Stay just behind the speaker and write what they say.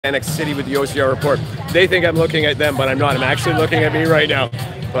Annex City with the OCR report. They think I'm looking at them, but I'm not. I'm actually looking at me right now,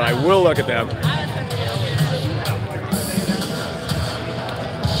 but I will look at them.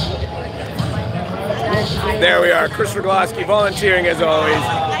 There we are, Chris Rogloski volunteering as always,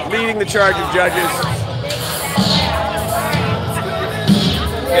 leading the charge of judges.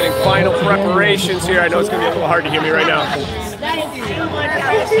 Getting final preparations here. I know it's going to be a little hard to hear me right now.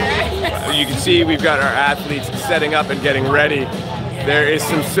 You can see we've got our athletes setting up and getting ready. There is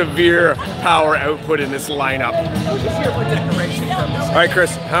some severe power output in this lineup. All right,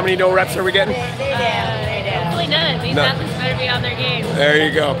 Chris, how many no reps are we getting? Hopefully none. These athletes better be on their game. There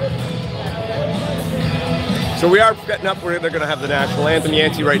you go. So we are getting up where they're going to have the national anthem.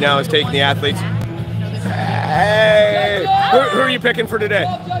 Yancey right now is taking the athletes. Hey! Who are you picking for today?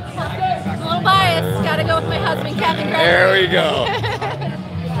 I'm a little biased. Got to go with my husband, Kevin. There we go.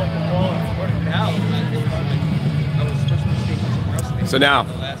 So now,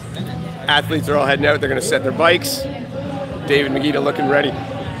 athletes are all heading out. They're going to set their bikes. David Magida looking ready.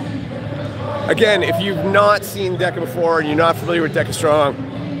 Again, if you've not seen DEKA before and you're not familiar with DEKA Strong,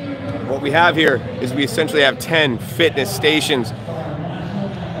 what we have here is we essentially have 10 fitness stations.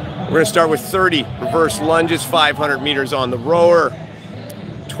 We're going to start with 30 reverse lunges, 500 meters on the rower,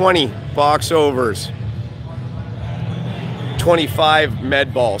 20 box overs, 25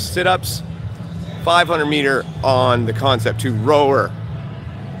 med ball sit-ups, 500 meter on the Concept 2 rower.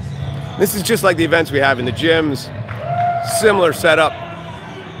 This is just like the events we have in the gyms. Similar setup,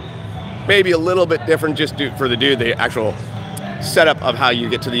 maybe a little bit different just for the actual setup of how you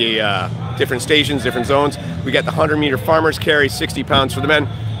get to the different stations, different zones. We got the 100 meter farmer's carry, 60 pounds for the men.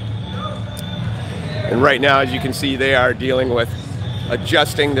 And right now, as you can see, they are dealing with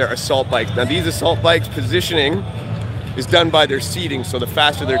adjusting their assault bikes. Now these assault bikes positioning is done by their seating, so the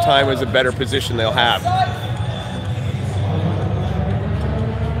faster their time is, the better position they'll have.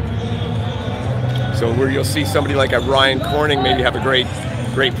 So where you'll see somebody like a Ryan Corning maybe have a great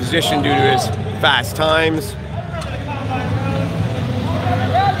position due to his fast times.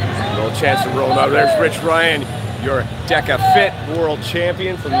 A little chance to roll him out. There's Rich Ryan, your DEKA Fit world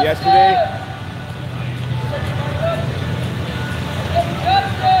champion from yesterday.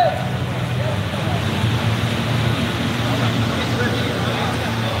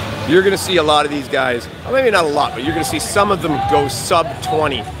 You're going to see a lot of these guys, well, maybe not a lot, but you're going to see some of them go sub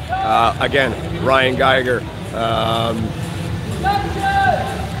 20. Again, Ryan Geiger.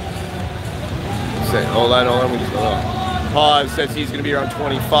 Hold on. We just pause. Says he's going to be around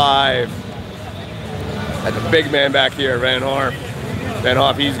 25. At the big man back here, Van Hoff. Van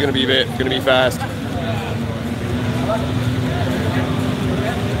Hoff, he's going to be fast.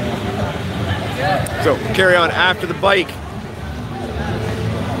 So carry on after the bike.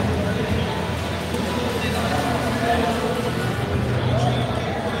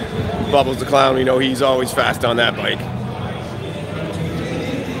 Bubbles the Clown, we know he's always fast on that bike.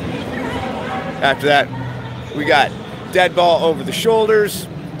 After that, we got dead ball over the shoulders,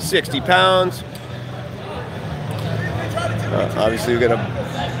 60 pounds. Obviously, we got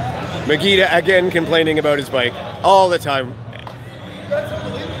Magida again complaining about his bike all the time.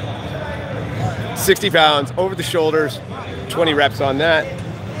 60 pounds over the shoulders, 20 reps on that.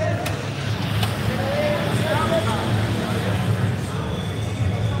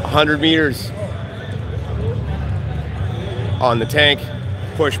 $100 meters on the tank,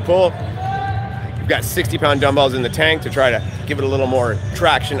 push-pull. We've got 60-pound dumbbells in the tank to try to give it a little more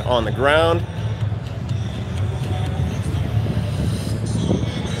traction on the ground.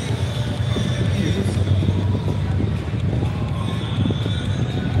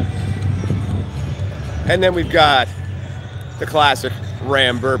 And then we've got the classic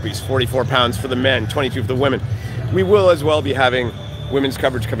Ram burpees, 44 pounds for the men, 22 for the women. We will as well be having women's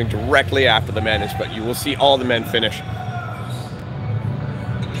coverage coming directly after the men's, but you will see all the men finish.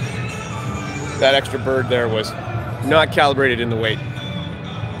 That extra bird there was not calibrated in the weight.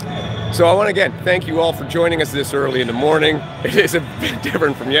 So I want to again thank you all for joining us this early in the morning. It is a bit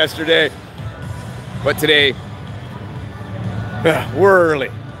different from yesterday, but today we're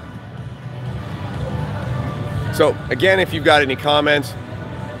early. So again, if you've got any comments,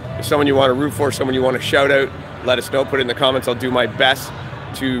 if someone you want to root for, someone you want to shout out, let us know, put it in the comments. I'll do my best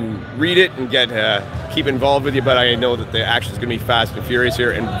to read it and keep involved with you, but I know that the action is going to be fast and furious here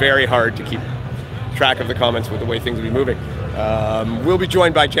and very hard to keep track of the comments with the way things will be moving. We'll be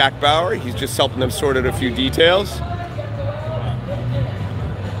joined by Jack Bauer. He's just helping them sort out a few details.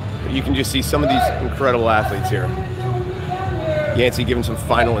 But you can just see some of these incredible athletes here. Yancey giving some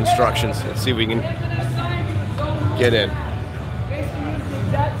final instructions. Let's see if we can get in.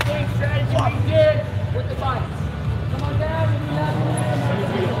 That same strategy we did with the bike. Come on down.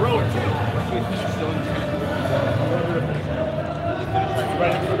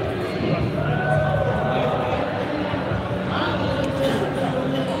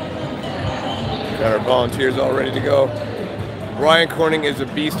 volunteers all ready to go. Ryan Corning is a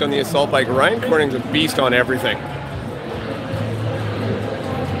beast on the assault bike. Ryan Corning's a beast on everything.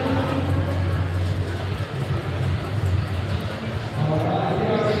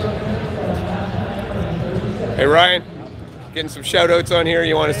 Hey Ryan, getting some shout outs on here.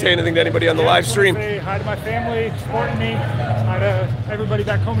 You want to say anything to anybody on the live stream? Say hi to my family, supporting me. Hi to everybody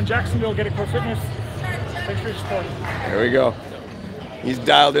back home in Jacksonville, Get It Pro Fitness. Thanks for your support. There we go. He's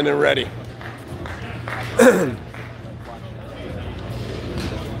dialed in and ready.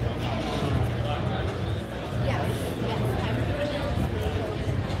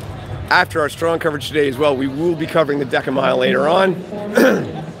 After our strong coverage today as well, we will be covering the DEKA mile later on.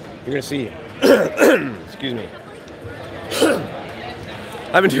 You're going to see. Excuse me.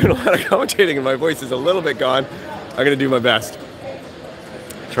 I've been doing a lot of commentating and my voice is a little bit gone. I'm going to do my best.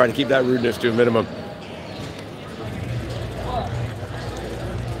 Try to keep that rudeness to a minimum.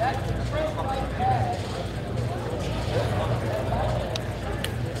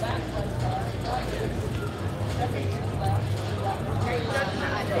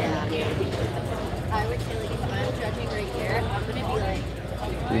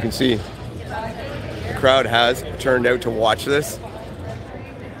 You can see the crowd has turned out to watch this.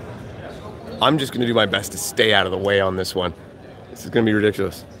 I'm just going to do my best to stay out of the way on this one. This is going to be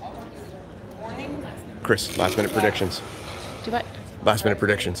ridiculous. Chris, last minute predictions. Do what? Last minute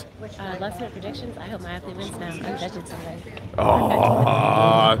predictions. Last minute predictions. I hope my athlete wins now. I'm judging Sunday.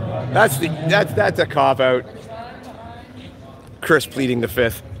 Oh, that's a cop out. Chris pleading the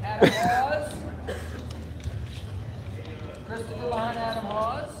fifth.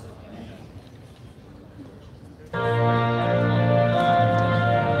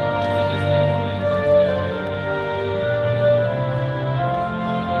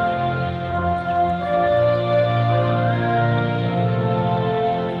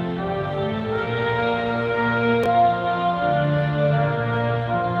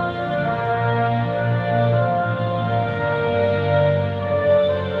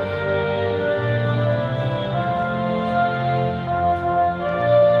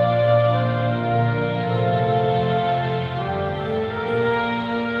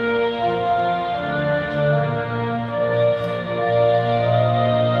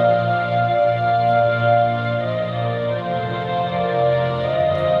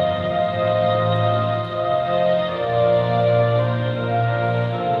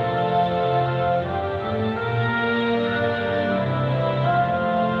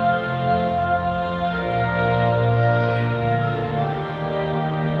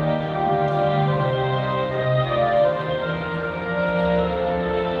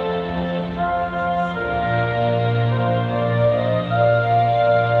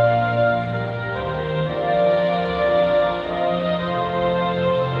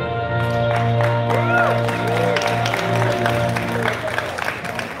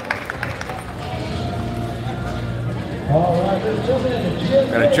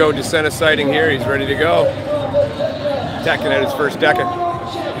 Got a Joe DeSena sighting here. He's ready to go. Attacking at his first DEKA.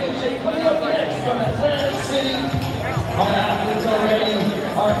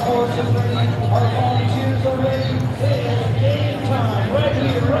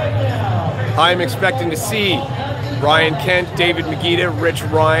 I'm expecting to see Ryan Kent, David Magida, Rich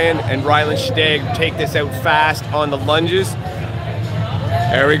Ryan, and Rylan Stagg take this out fast on the lunges.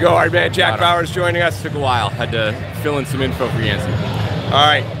 There we go. Our man Jack Bowers joining us. Took a while. Had to fill in some info for Yancey. All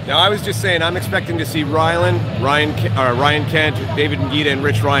right. Now I was just saying I'm expecting to see Ryan Kent, David Magida, and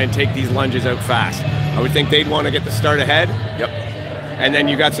Rich Ryan take these lunges out fast. I would think they'd want to get the start ahead. Yep. And then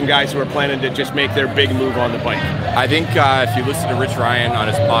you got some guys who are planning to just make their big move on the bike. I think if you listen to Rich Ryan on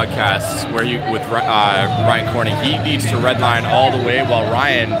his podcasts with Ryan Corning, he needs to redline all the way, while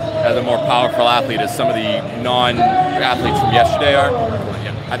Ryan, as a more powerful athlete, as some of the non-athletes from yesterday are.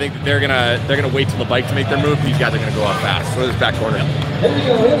 I think they're gonna wait till the bike to make their move. These guys are gonna go out fast. So this back corner. Here we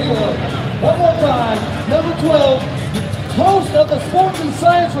go. One more time. Number 12, host of the Sports and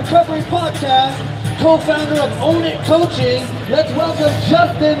Science Recovery Podcast, co-founder of Own It Coaching. Let's welcome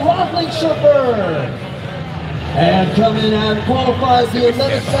Justin Roethlingshofer. And coming and qualifies the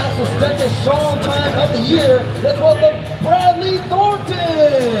 11th fastest DEKA strong time of the year. Let's welcome Bradley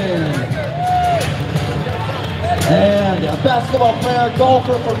Thornton. And a basketball player,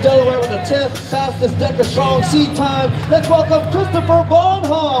 golfer from Delaware with the 10th fastest DEKA strong seed time. Let's welcome Christopher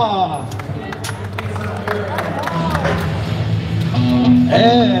Bonhoff.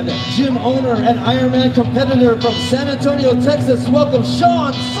 And gym owner and Ironman competitor from San Antonio, Texas. Welcome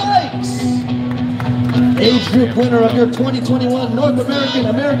Sean Sykes. Age group winner of your 2021 North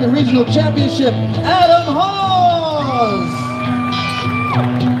American Regional Championship, Adam Hawes.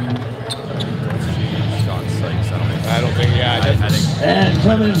 interesting. Yeah, I think. And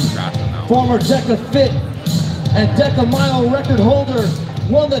coming, former DEKA Fit and DEKA Mile record holder,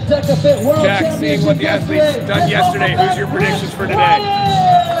 won the DEKA Fit World Jack, Championship seeing what the athletes done yesterday, who's your predictions for today?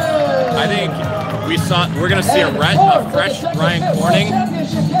 I think we're going to see a fresh Ryan Corning,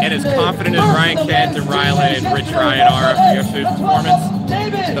 and as confident as Ryan Kent and Rylan and Rich Ryan are after yesterday's performance,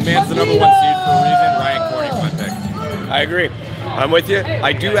 the man's the #1 seed for a reason. Ryan Corning's my pick. I agree. I'm with you.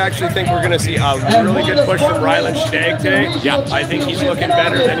 I do actually think we're going to see a really good push from Rylan Stagg today. Yeah. I think he's looking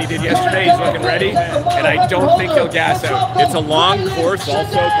better than he did yesterday. He's looking ready, and I don't think he'll gas out. It's a long course also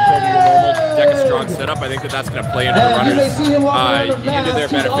compared to your normal DEKA strong setup. I think that's going to play into the runners into their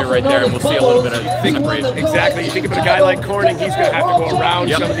benefit right there, and we'll see a little bit of separation. Exactly. You think about a guy like Corning, he's going to have to go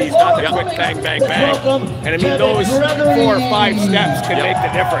around some of these, not the quick bang, bang, bang. And I mean, those 4 or 5 steps can make the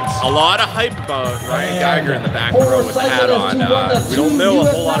difference. A lot of hype about Ryan Geiger in the back row with the hat on. We don't know a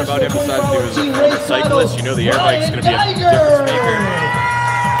whole lot about him besides he was a former cyclist. You know the air bike's going to be a difference maker.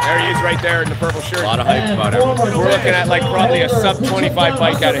 There he is right there in the purple shirt. A lot of hype about him. We're looking at like probably a sub-25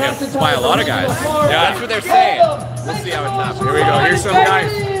 bike out of him. By a lot of guys. Yeah, that's what they're saying. We'll see how it happens. Here we go. Here's some guy.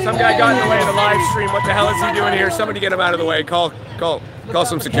 Some guy got in the way of the live stream. What the hell is he doing here? Somebody get him out of the way. Call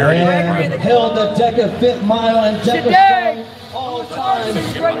some security. And held the DEKA Fit Mile and DEKA all-time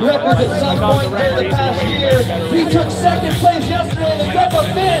record at some point in the past year. He took second place yesterday in the DEKA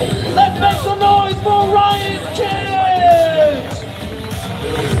Fit. Let's make some noise for Ryan Kent!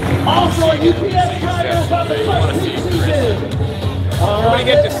 Also a UPS driver about the first season. Somebody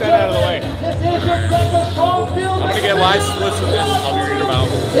get this set out of the way. This is your DEKA Strong Field. I'm going to get live splits with this. I'll be reading them out.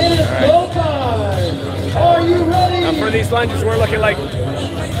 It is go time. Are you ready? Now for these lunges, we're looking like...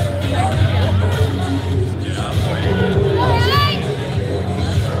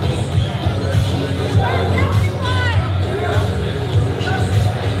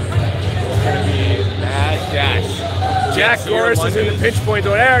 Jack Goris is in the pinch point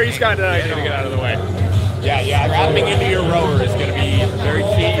though. There, he's got an idea to get out of the way. Yeah. Wrapping into your rower is going to be very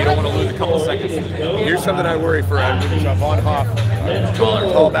key. You don't want to lose a couple seconds. Here's something I worry for Von Hoff,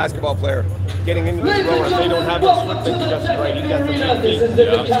 tall basketball player. Getting into this rower, if they don't have the slip thing just right, he got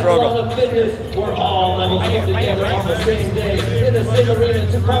the struggle. We're all together on the same day in the same arena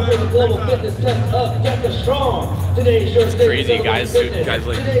to conquer the global fitness test of DEKA Strong. Today's your day. Crazy guys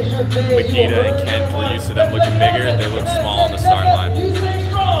like Makita and Kent were used to them looking bigger. They look small on the start line. You say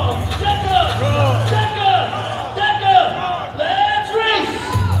strong. DEKA. Let's race.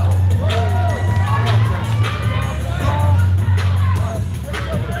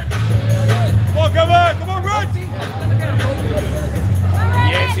 Come on, Rich!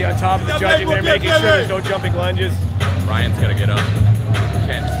 Yancey on top of the judging there, making sure there's no jumping lunges. Ryan's got to get up.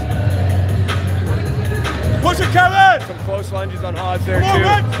 Kent. Push it, Kevin! Some close lunges on Hodge there Come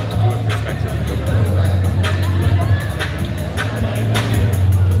on, too.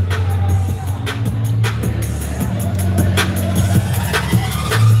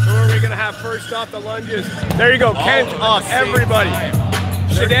 Who are we going to have first off the lunges? There you go, Kent off, everybody.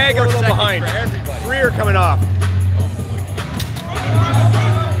 Shadagg a little behind. Rear coming off.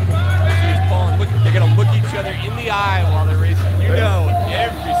 They're going to look each other in the eye while they're racing. You know,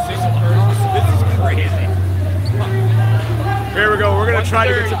 every single person. This is crazy. Here we go. We're going to try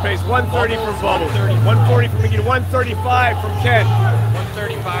to get some pace. 130 from Bubbles. 140 from Makita. 135 from Kent.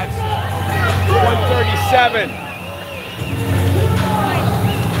 135. 137.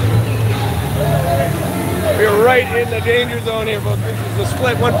 We're right in the danger zone here, folks. This is the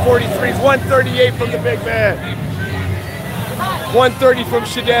split. 143s, 138 from the big man. 130 from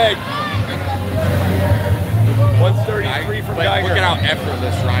Shadagg. 133 from Geiger. Look at how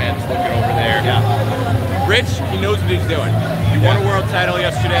effortless Ryan's looking over there. Yeah. Rich, he knows what he's doing. He won a world title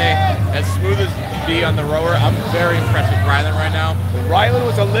yesterday. As smooth as he can be on the rower, I'm very impressed with Rylan right now. Rylan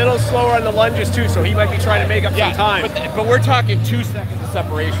was a little slower on the lunges too, so he might be trying to make up some time. But we're talking 2 seconds of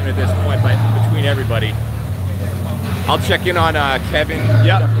separation at this point between everybody. I'll check in on Kevin.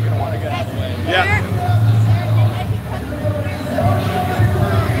 Yeah. We're gonna want to get out of the way. Yeah.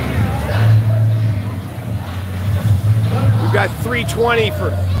 We've got 320 for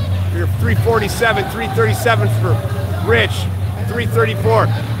 347, 337 for Rich, 334.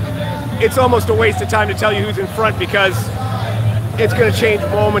 It's almost a waste of time to tell you who's in front because it's going to change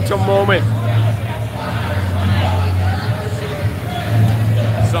moment to moment.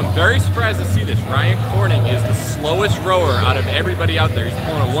 So I'm very surprised to see this. Ryan Corning is the slowest rower out of everybody out there. He's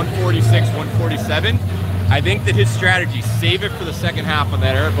pulling a 146, 147. I think that his strategy, save it for the second half on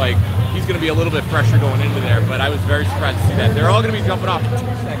that air bike. He's going to be a little bit fresher going into there, but I was very surprised to see that. They're all going to be jumping off in 2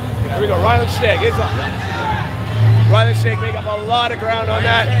 seconds. Here we go, Rylan Stagg is up. Rylan Stagg make up a lot of ground on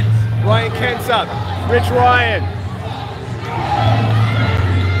that. Ryan Kent's up. Rich Ryan.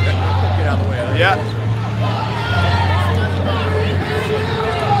 Get out of the way. Yeah.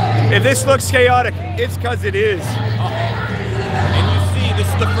 If this looks chaotic, it's because it is. And you see, this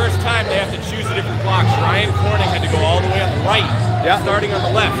is the first time they have to choose a different blocks. Ryan Corning had to go all the way on the right, starting on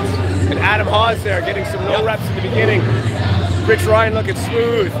the left. And Adam Hawes there getting some no reps in the beginning. Rich Ryan looking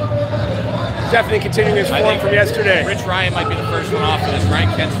smooth. Definitely continuing his form from yesterday. Rich Ryan might be the first one off of this. Ryan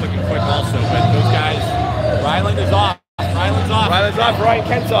Kent's looking quick also, but those guys, Ryland is off. Ryland's off. Ryland's off, Ryan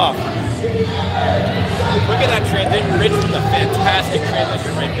Kent's off. Look at that transition. Rich with a fantastic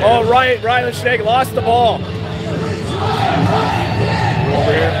transition right there. Oh, Ryland Schnegg lost the ball.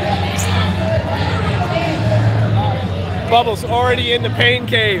 Over here. Bubbles already in the pain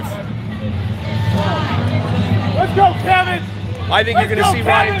cave. Let's go, Kevin! I think you're going to see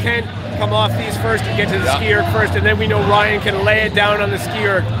Ryan Kent come off these first and get to the ski erg first, and then we know Ryan can lay it down on the ski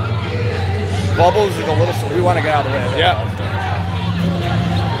erg. Bubbles is a little, we want to get out of the way. Yeah.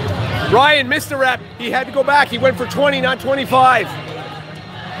 Ryan missed a rep. He had to go back. He went for 20, not 25.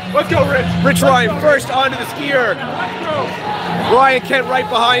 Let's go, Rich! Rich Ryan first onto the ski erg. Ryan Kent right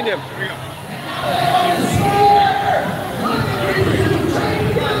behind him.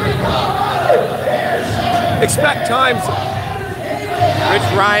 Expect times. Rich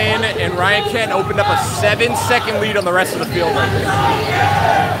Ryan and Ryan Kent opened up a 7-second lead on the rest of the field.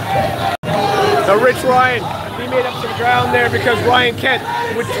 Now Rich Ryan, he made up some ground there because Ryan Kent,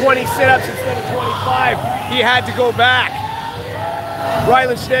 with 20 sit-ups instead of 25, he had to go back.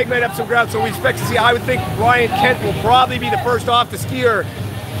 Ryland Schnegg made up some ground, so we expect to see, I would think Ryan Kent will probably be the first off the ski erg.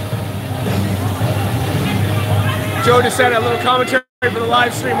 Joe DeSena, a little commentary for the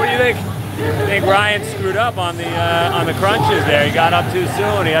live stream. What do you think? I think Ryan screwed up on the crunches there. He got up too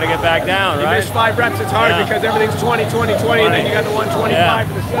soon. He had to get back down, He right? missed 5 reps. It's hard because everything's 20, 20, 20, and then you got the 125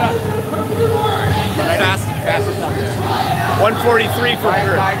 for the sit-up. Fastest up there. 143 for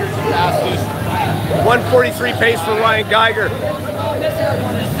Ryan Geiger's the fastest. 143 pace for Ryan Geiger.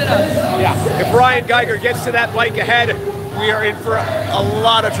 Yeah. If Ryan Geiger gets to that bike ahead, we are in for a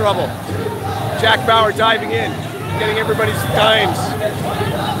lot of trouble. Jack Bauer diving in, getting everybody's times.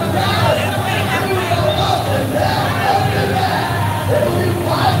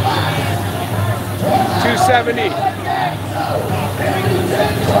 270.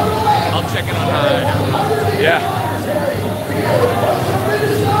 I'll check it on high. Yeah.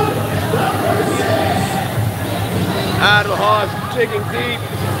 Adam Hawes digging deep.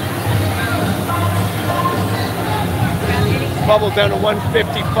 Bubbles down to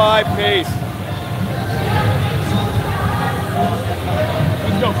 155 pace.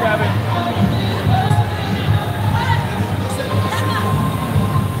 Let's go, Kevin.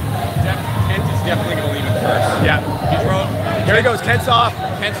 Kent is definitely going to leave it first. Yeah. Here he goes. Kent's off.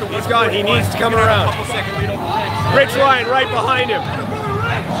 Kent's a He's gone. He needs to come around. Rich Ryan right behind him.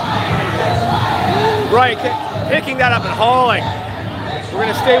 Ryan picking that up and hauling. We're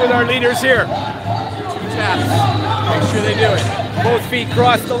going to stay with our leaders here. 2 taps. Make sure they do it. Both feet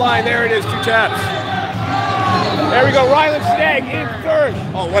cross the line. There it is. 2 taps. There we go. Ryland Schnegg in third.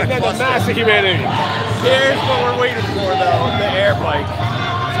 Oh, what a and then the cluster. mass of humanity. Here's what we're waiting for, though. The air bike.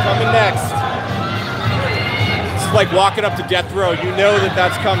 It's coming next. It's like walking up to death row. You know that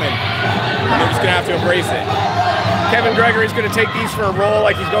that's coming. You're just going to have to embrace it. Kevin Gregory's going to take these for a roll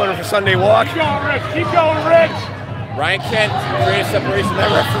like he's going for a Sunday walk. Keep going, Rich! Keep going, Rich! Ryan Kent created separation.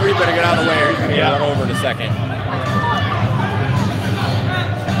 That referee better get out of the way or he's going to get run over in a second.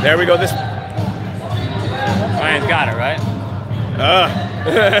 There we go. This Ryan's got it, right?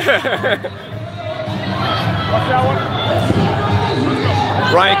 Watch that one.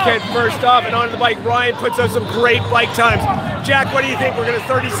 Ryan Kent first off and onto the bike. Ryan puts out some great bike times. Jack, what do you think? We're going to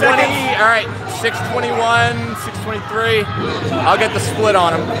 30 seconds? 20, all right, 6:21, 6:23. I'll get the split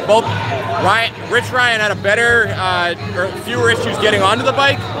on them. Both Rich Ryan had a better, or fewer issues getting onto the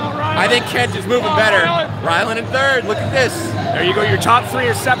bike. I think Kent is moving better. Ryland in third. Look at this. There you go. Your top 3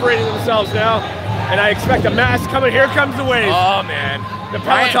 are separating themselves now. And I expect a mass coming. Here comes the wave. Oh man. The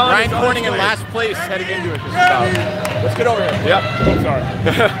peloton Ryan is on Corning its in way. last place heading into it. Just about. Let's get over here. Yep. Oh, sorry.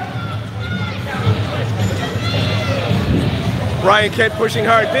 Ryan Kent pushing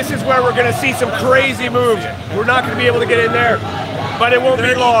hard. This is where we're going to see some crazy moves. We're not going to be able to get in there, but it won't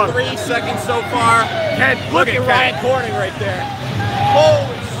be long. 3 seconds so far. Kent, Look look at at Ryan Ryan. Corning right there.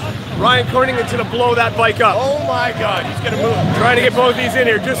 Holy Ryan Corning is going to blow that bike up. Oh my God, he's gonna move. Trying to get both these in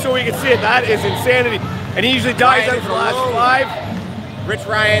here just so we can see it. That is insanity. And he usually dies Ryan out for the last alone. 5. Rich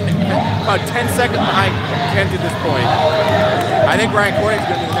Ryan about 10 seconds behind Kent at this point. I think Ryan Corning's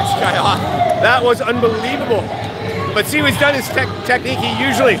gonna be the next guy off. That was unbelievable. But see what he's done his technique. He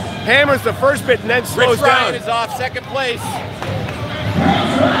usually hammers the first bit and then slows Rich Ryan down. is off second place.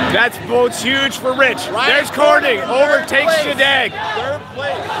 That's bodes huge for Rich. Ryan There's Corning, overtakes place. Shadag. Third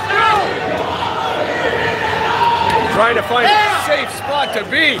place. Trying to find a safe spot to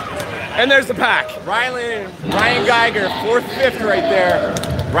be. And there's the pack. Ryan Geiger, 4th, 5th right there.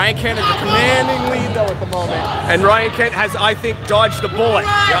 Ryan Kent is a commanding lead though at the moment. And Ryan Kent has, I think, dodged the bullet.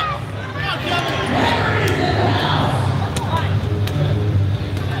 Yep.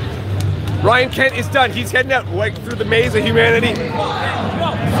 Ryan Kent is done. He's heading out right through the maze of humanity.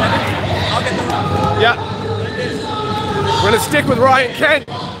 Yeah. We're going to stick with Ryan Kent.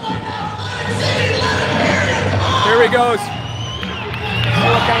 Here he goes. See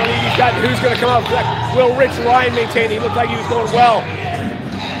what kind of lead he's got and who's going to come up. Will Rich Ryan maintain? He looked like he was going well.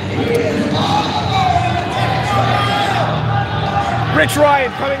 Rich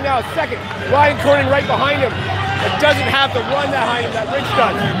Ryan coming now, second. Ryan Corning right behind him. But doesn't have the run behind him that Rich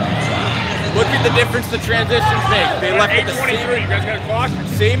does. Look at the difference the transitions make. They left at the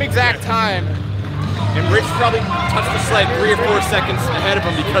same exact time. And Rich probably touched the sled 3 or 4 seconds ahead of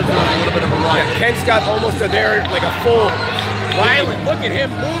him because there was a little bit of a run. Yeah, Kent's got almost like a full. Ryland, look at him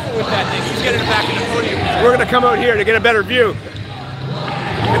moving with that thing. He's getting it back in the podium. We're going to come out here to get a better view.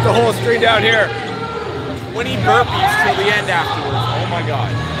 Get the whole screen down here. 20 burpees till the end afterwards. Oh my God.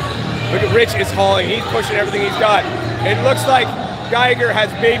 Look at Rich is hauling. He's pushing everything he's got. It looks like Geiger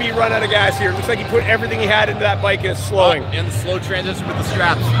has maybe run out of gas here. It looks like he put everything he had into that bike and is slowing. And the slow transition with the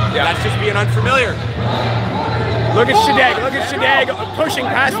straps. Yeah. That's just being unfamiliar. Look at Shadag. Look at Shadag pushing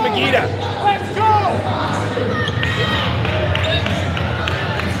past Magida. Let's go!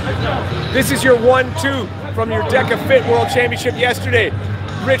 This is your 1-2 from your DEKA Fit World Championship yesterday.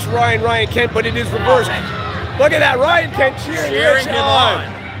 Rich Ryan, Ryan Kent, but it is reversed. Look at that, Ryan Kent cheering Rich him on.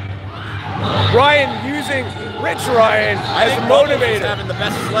 Ryan using Rich Ryan as a motivator. He's having the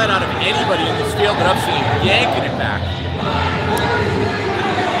best sled out of anybody in this field that I've seen, yanking it back.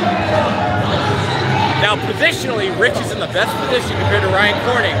 Now, positionally, Rich is in the best position compared to Ryan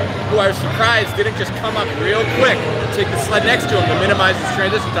Corning, who I was surprised didn't just come up real quick and take the sled next to him to minimize his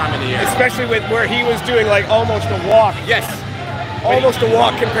transition time in the air. Especially with where he was doing like almost a walk. Yes. Almost a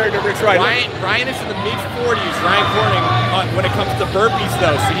walk compared to Rich Ryan. Ryan is in the mid-40s, Ryan Corning, when it comes to burpees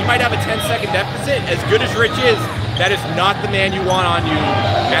though, so he might have a 10-second deficit. As good as Rich is, that is not the man you want on you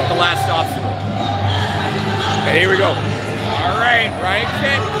at the last obstacle. And here we go. All right, Ryan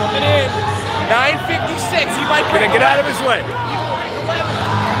Kent coming in. 9:56, he might Gonna get out of his way.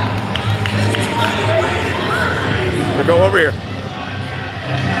 We'll go over here.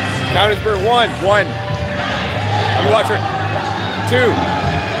 Countersburg 1. You watch her. 2.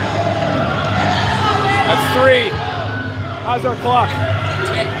 That's 3. How's our clock?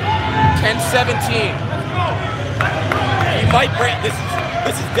 10:17. He might break. This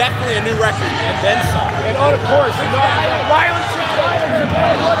is definitely a new record, and then some. And on of course, Ryland should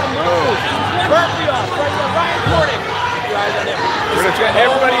what a move. Berkeley off, right there, Ryan Corning. We're gonna get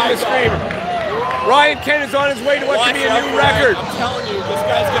everybody in the stream. Ryan Kent is on his way to what could be a new record. I'm telling you, this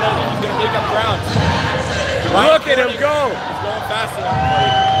guy's gonna make up ground. Look at him go. He's going faster.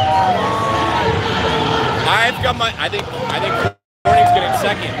 I think Corning's getting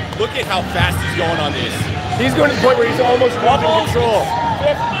second. Look at how fast he's going on this. He's going to the point where he's almost losing control.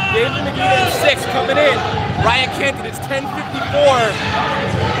 Fifth, David McGee in 6th coming in. Ryan Kent, it's 10:54.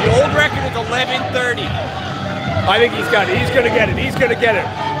 The old record is 11:30. I think he's got it. He's going to get it. He's going to get it.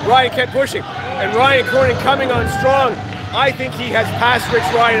 Ryan Kent pushing. And Ryan Corning coming on strong. I think he has passed Rich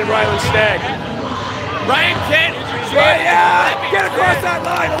Ryan and Ryland Stagg. Ryan Kent, yeah, get across that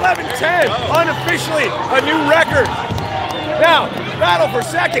line, 11:10, unofficially a new record. Now, battle for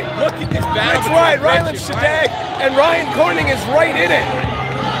second. Look at this battle. Rich Ryan, Ryland Shadag, and Ryan Corning is right in it.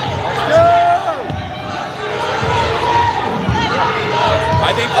 Go!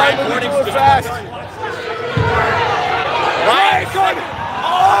 I think Ryan Corning's fast. Ryan Corning,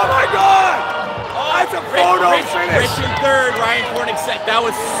 oh my God! That's a photo finish. Rich in 3rd, Ryan Corning second. That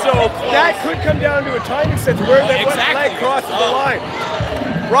was so close. That could come down to a timing sense where that leg crosses the line.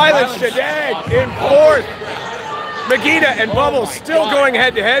 Ryland Shadag in 4th. Magida and Bubbles still going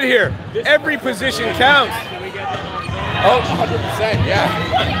head to head here. Every position counts. Oh, 100%, yeah.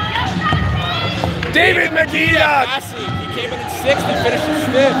 David Magida. He came in 6th and finished in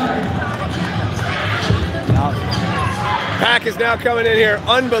 5th. Pack is now coming in here.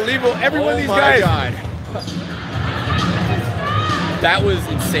 Unbelievable. Every one of these guys. God. That was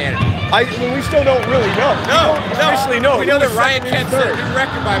insanity. I mean, we still don't really know. No, officially know. We know that Ryan Kent set a new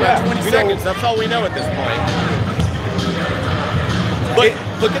record by about 20 seconds. That's all we know at this point.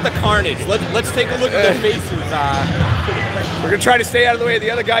 Look at the carnage. Let's take a look at their faces. We're gonna try to stay out of the way of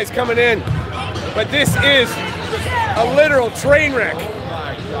the other guys coming in, but this is a literal train wreck.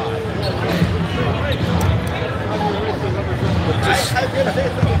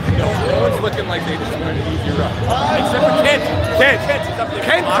 No one's looking like they just wanted an easy run. Except for Kent.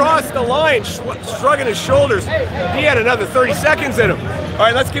 Kent crossed the line, shrugging his shoulders. He had another 30 seconds in him. All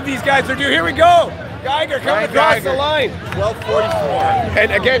right, let's give these guys their due. Here we go. Geiger coming across the line. 12:44.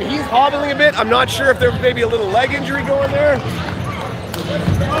 And again, he's hobbling a bit. I'm not sure if there's maybe a little leg injury going there.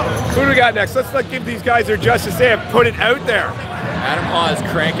 Who do we got next? Let's give these guys their justice. They have put it out there. Adam Haw is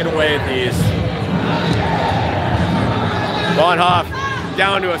cranking away at these. Von Hoff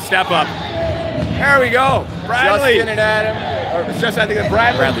down to a step up. There we go. Bradley. Justin and Adam. Or it's just, I think it's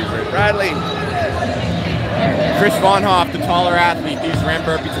Bradley. Bradley. Chris Von Hoff, the taller athlete, these ram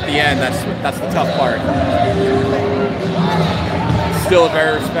burpees at the end. That's the tough part. Still a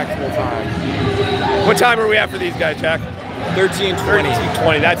very respectable time. What time are we at for these guys, Jack? 13:20.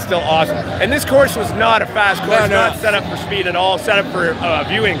 13:20. That's still awesome. And this course was not a fast course. No. Not set up for speed at all. Set up for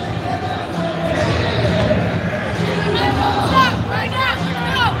viewing.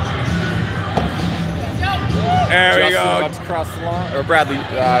 There we go. About to cross the line. Or Bradley,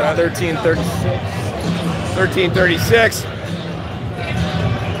 13:36. 13:36.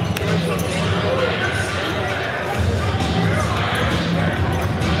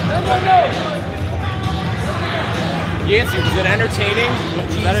 Yancey, was it entertaining?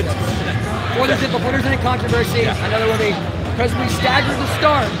 Before there's any controversy, I know there will be, because we staggered the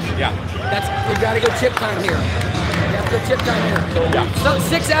start. Yeah. We've got to go chip time here. We have to go chip time here. So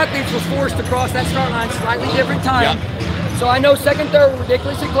 6 athletes was forced to cross that start line, slightly different time. Yeah. So I know second, third were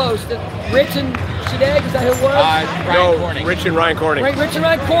ridiculously close. Rich and Shadeg, is that who it was? Ryan Corning. Rich and Ryan Corning. Rich and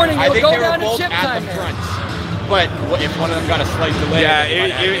Ryan Corning. I think go they were down both to chip at time the there. front. But if one of them got a slight delay, Yeah,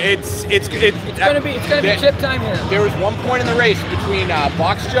 it's gonna be chip time here. There was one point in the race between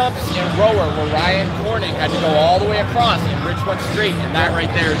box jumps and rower where Ryan Corning had to go all the way across and Rich went straight, and that right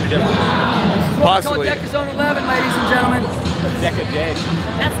there is the difference. Possibly. DEKA Zone 11, ladies and gentlemen. DEKA dead.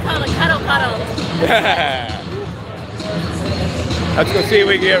 That's called a cuddle. Let's go see if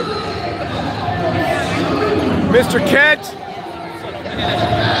we can get Mr. Kent.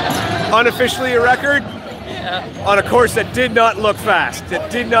 Unofficially a record on a course that did not look fast, that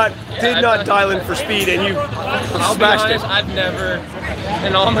did not dial in for speed, and you I'll be smashed honest, it. I've never,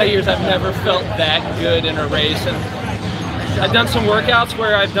 in all my years, I've never felt that good in a race. And I've done some workouts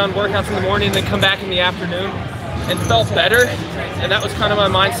where I've done workouts in the morning and then come back in the afternoon and felt better. And that was kind of my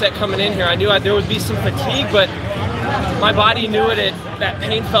mindset coming in here. I knew there would be some fatigue, but my body knew what that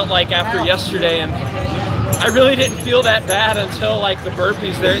pain felt like after yesterday. And I really didn't feel that bad until like the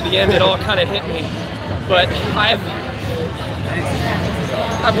burpees there at the end. It all kind of hit me. But I've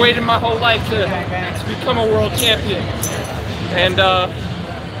waited my whole life to become a world champion, and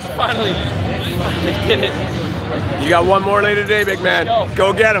finally did it. You got one more later today, big man.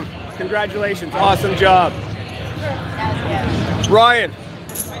 Go get him. Congratulations. Awesome job. Ryan.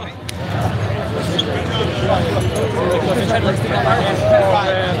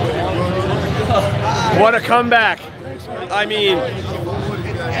 What a comeback. I mean,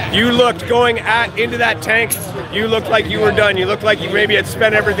 you looked going into that tank, you looked like you were done. You looked like you maybe had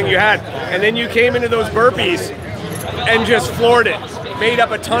spent everything you had. And then you came into those burpees and just floored it. Made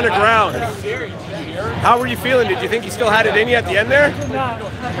up a ton of ground. How were you feeling? Did you think you still had it in you at the end there? I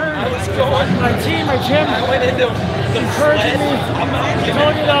heard my team, my gym, encouraging me.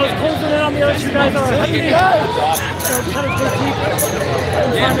 Told me that I was closing in on the other two guys that were ahead of me. So kind of go deep and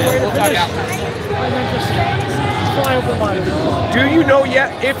find a way to finish. And then just fly over the line. Do you know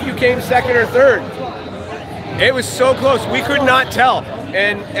yet if you came second or third? It was so close. We could not tell.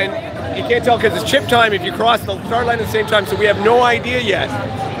 And you can't tell because it's chip time if you cross the start line at the same time, so we have no idea yet.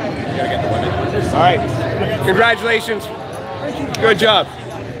 Gotta get the women. All right. Congratulations. Good job.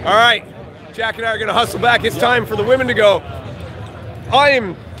 All right. Jack and I are going to hustle back. It's time for the women to go. I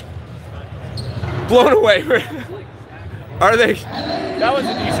am blown away. Are they? That was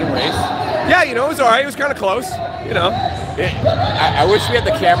a decent race. Yeah, you know, it was all right. It was kind of close, you know. I wish we had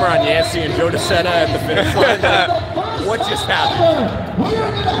the camera on Yancey and Joe DeSena at the finish line. What just happened? We're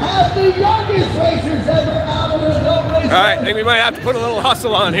going to have the youngest racers ever out of the race. All right, I think we might have to put a little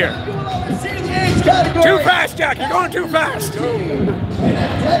hustle on here. Too fast, Jack. You're going too fast.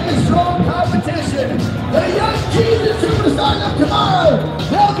 That's strong competition. The young Jesus superstar of tomorrow.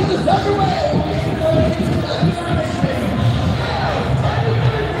 Now get this underway.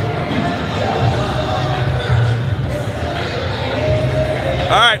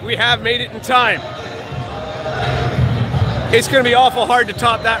 All right, we have made it in time. It's going to be awful hard to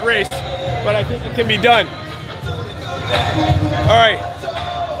top that race, but I think it can be done. All right.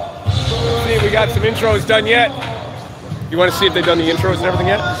 Let's see if we got some intros done yet. You want to see if they've done the intros and everything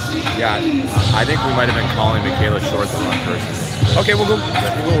yet? Yeah, I think we might have been calling Michaela Short the wrong person. Okay, we'll go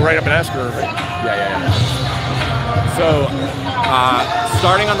right up and ask her. Yeah. So,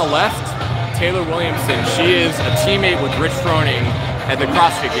 starting on the left, Taylor Williamson. She is a teammate with Rich Froning at the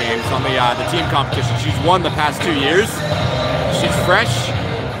CrossFit Games on the team competition. She's won the past 2 years. She's fresh.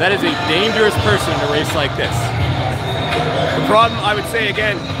 That is a dangerous person in a race like this. The problem, I would say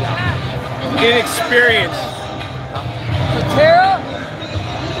again, inexperience. Tara,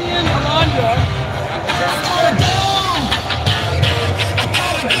 and Alondra.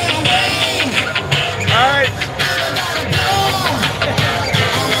 All right.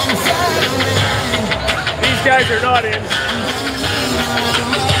 These guys are not in.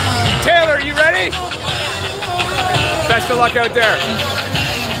 Taylor, you ready? Best of luck out there.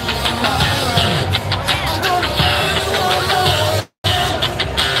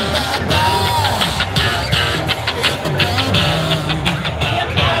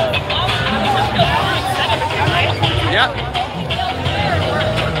 Yeah.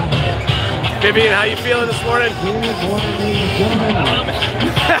 Vivian, how you feeling this morning?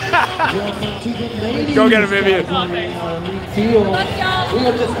 Go get him, Vivian. Let's go. We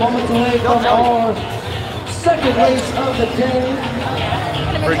are just moments away from our second race of the day.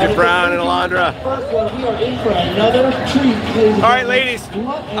 Bridget Brown and Alondra. First one, we are in for another treat. All right, ladies.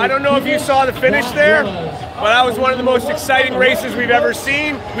 I don't know if you saw the finish there, but that was one of the most exciting races we've ever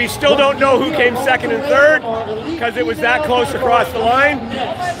seen. We still don't know who came second and third because it was that close across the line.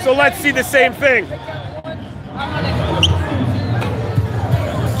 So let's see the same thing.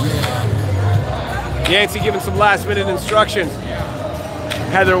 Yancy giving some last-minute instructions.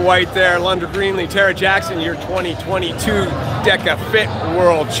 Heather White there, Londra Greenlee, Tara Jackson, your 2022 DEKA Fit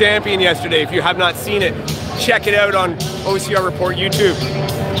World Champion yesterday. If you have not seen it, check it out on OCR Report YouTube.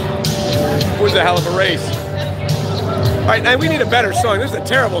 It was a hell of a race. All right, and we need a better song. This is a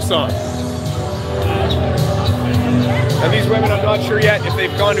terrible song. And these women, I'm not sure yet if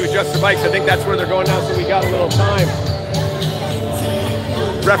they've gone to adjust their bikes. I think that's where they're going now, so we got a little time.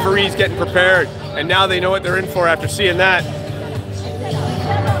 Referees getting prepared, and now they know what they're in for after seeing that.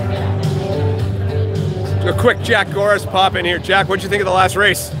 A quick Jack Goris pop in here. Jack, what'd you think of the last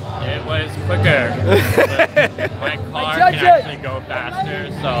race? It was quicker. My car can actually go faster,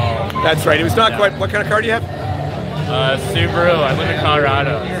 so... That's right. It was not quite... What kind of car do you have? Subaru. I live in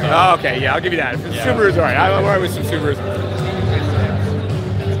Colorado. So. Oh, okay. Yeah, I'll give you that. Yeah. Subaru's all right. I'm all right with some Subarus.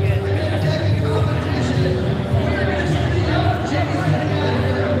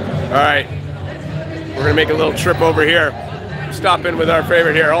 All right. We're going to make a little trip over here. Stop in with our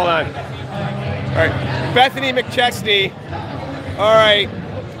favorite here. Hold on. All right. Bethany McChesney. All right.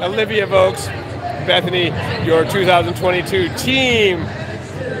 Olivia Vokes. Bethany, your 2022 team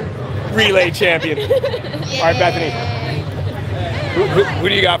relay champion. All right, Bethany. Who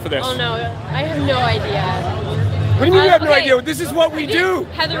do you got for this? Oh no, I have no idea. What do you mean you have no idea? This is what we do.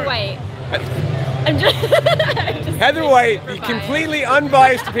 Heather White. I'm just Heather White, the completely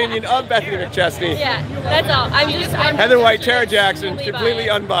unbiased opinion of Bethany McChesney. Yeah, that's all. I'm Heather White, Tara Jackson, completely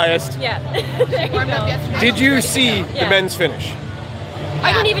unbiased. Yeah. There you go. Did you see the men's finish?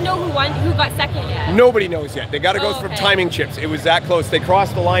 I don't even know who won, who got second yet. Nobody knows yet. They got to go from timing chips. It was that close. They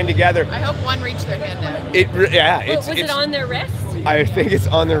crossed the line together. I hope one reached their hand now. Was it on their wrist? I think it's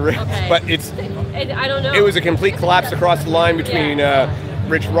on their wrist, but it's. I don't know. It was a complete collapse across the line between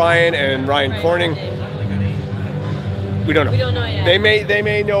Rich Ryan and Ryan Corning. We don't know. We don't know yet. They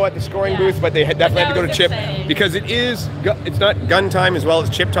may know at the scoring booth, but they definitely have to go to chip because it's not gun time as well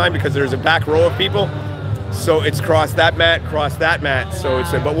as chip time because there's a back row of people. So it's cross that mat. So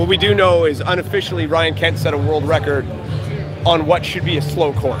it's. But what we do know is unofficially Ryan Kent set a world record on what should be a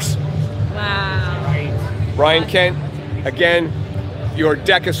slow course. Wow. Ryan Kent, again, your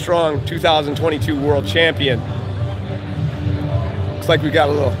DEKA Strong 2022 world champion. Looks like we got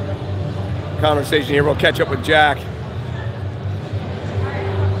a little conversation here. We'll catch up with Jack.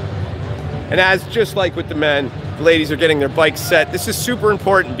 And as just like with the men, the ladies are getting their bikes set. This is super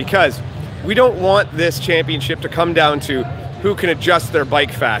important because we don't want this championship to come down to who can adjust their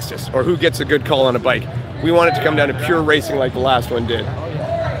bike fastest or who gets a good call on a bike. We want it to come down to pure racing like the last one did. We're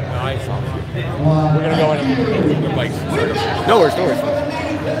going to go in the bikes. No worries.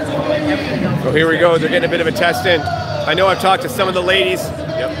 So here we go. They're getting a bit of a test in. I know I've talked to some of the ladies.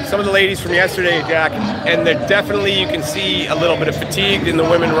 Some of the ladies from yesterday, Jack, and they're definitely, you can see a little bit of fatigue in the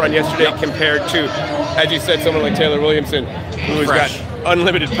women run yesterday compared to, as you said, someone like Taylor Williamson, who has got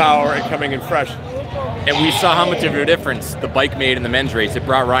unlimited power and coming in fresh. And we saw how much of a difference the bike made in the men's race. It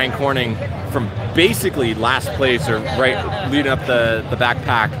brought Ryan Corning from basically last place or right leading up the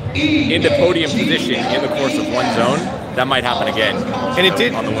backpack into podium position in the course of one zone. That might happen again. And it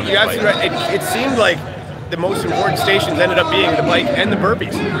did. On the women's You're absolutely right. It seemed like the most important stations ended up being the bike and the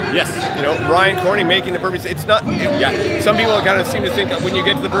burpees. Yes. You know, Ryan Corning making the burpees. It's not. Some people kind of seem to think that when you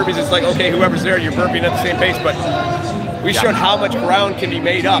get to the burpees, it's like, okay, whoever's there, you're burping at the same pace. But we showed how much ground can be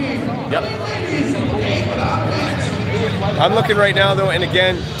made up. Yep. I'm looking right now though, and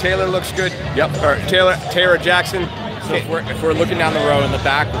again, Taylor looks good. Yep. Or Tara Jackson. So if we're looking down the row in the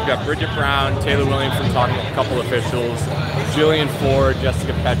back, we've got Bridget Brown, Taylor Williamson talking to a couple officials, Jillian Ford,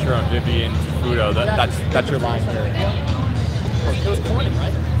 Jessica Petra, and Vivian Fudo. That's your line here. It was Corning,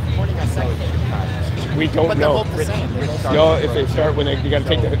 right? Corning got second. We don't know. No, if they start when you got to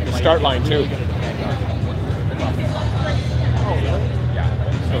take the start line too.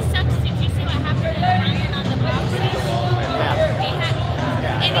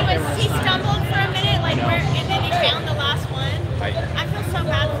 He stumbled for a minute, and then he found the last one. I feel so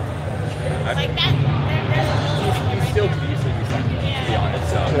bad. Like that. He's still decent, to be honest.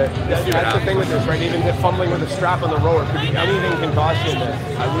 So that's the thing with this, right? Even fumbling with a strap on the rower, anything can cost you this.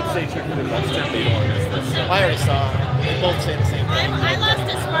 I would say Chicken and Munster made one of this. I already saw. They both say the same thing. I lost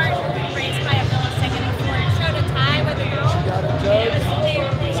a smart race by a millisecond before it showed a tie with the girl.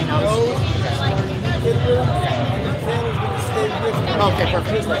 Okay,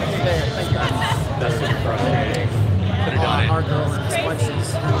 perfect. That's super frustrating. Could have done it. Our girl in splinters.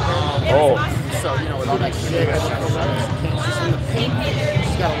 So, you know, with all that shit, she's in the paint.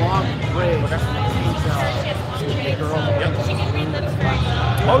 She's got a long bridge. Big girl.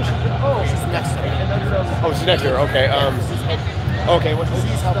 She's next to her. Oh, she's next to her. Okay. Okay.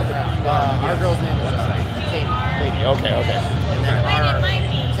 She's helping out. Our girl's name is Katie. Okay. And then our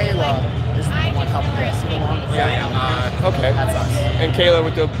Kayla is the one helping us along. Okay. That's us. And Kayla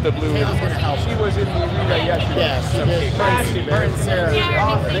with the blue. Kayla's gonna help. She was in the arena yesterday. Yeah, she did. Her and Sarah.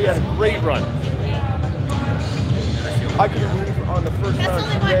 They had a great run. I couldn't believe on the first round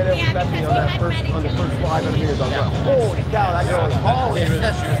she ran out with Bethany on the first 500 meters. I was like, holy cow, that girl is hauling. She was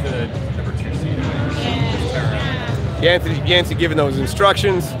the number 2 seed. Yancey giving those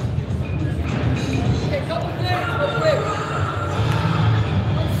instructions.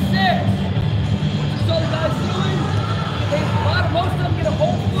 Most of them get a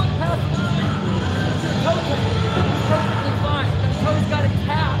whole foot past the toe perfectly fine. The toe's got a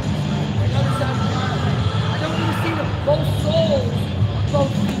cap. The other side of the line. I don't need to see both soles of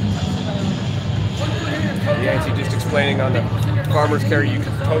both feet. Yancey just explaining on the farmer's carry, you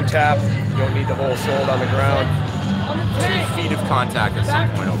can toe tap. You don't need the whole sole on the ground. 2 feet of contact at some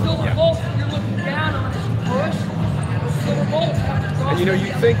point over. Yeah. You're looking down on this push. And you know,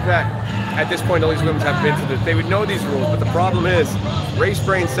 you think that at this point all these women have been to this, they would know these rules, but the problem is race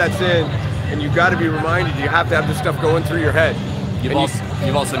brain sets in and you've got to be reminded you have to have this stuff going through your head.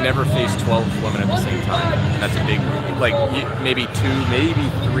 You've also never faced 12 women at the same time. And that's a big, like maybe 2, maybe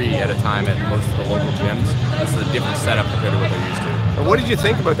 3 at a time at most of the local gyms. This is a different setup compared to what they're used to. And what did you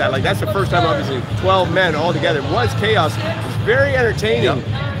think about that? Like that's the first time obviously 12 men all together. It was chaos. It was very entertaining,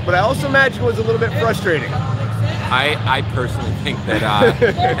 but I also imagine it was a little bit frustrating. I personally think that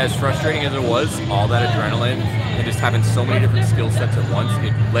as frustrating as it was, all that adrenaline and just having so many different skill sets at once,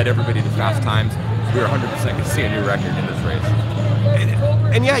 it led everybody to fast times. We were 100% going to see a new record in this race.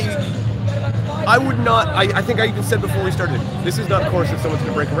 And yeah, I would not, I think I even said before we started, this is not a course that someone's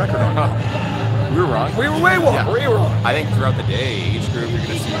going to break a record on. We were wrong. We were way wrong. Yeah. We were wrong. I think throughout the day, each group, you're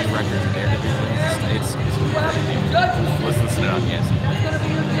going to see new records in their division. It's let's listen to it on Yancey.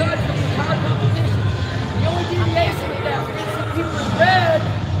 The only deviation is that people in red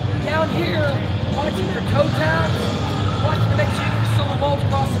down here watching their toe taps, watching to make sure you're still involved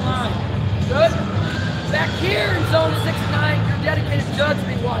across the line. Good? Back here in zone 6 and 9, your dedicated judge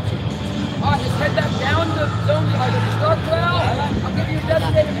will be watching. All right, just head back down to zone the start corral. I'll give you a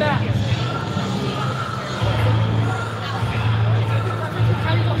designated map.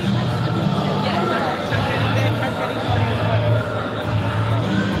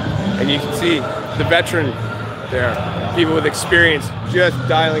 And you can see the veteran there, people with experience just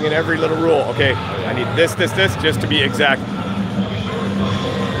dialing in every little rule. Okay, I need this, just to be exact.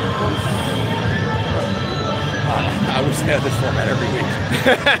 I wish they had this format every week.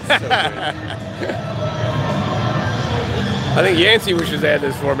 I think Yancey wishes they had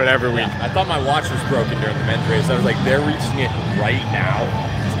this format every week. I thought my watch was broken during the men's race. I was like, they're reaching it right now.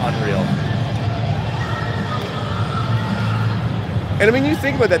 It's unreal. And I mean, you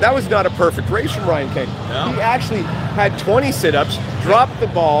think about that. That was not a perfect race from Ryan King. No. He actually had 20 sit-ups, dropped the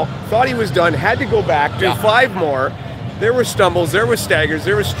ball, thought he was done, had to go back, do 5 more. There were stumbles, there were staggers,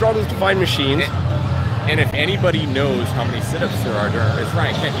 there were struggles to find machines. And if anybody knows how many sit-ups there are, it's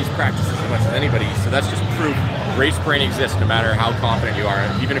Ryan Kent. He's practiced as much as anybody, so that's just proof race brain exists no matter how confident you are,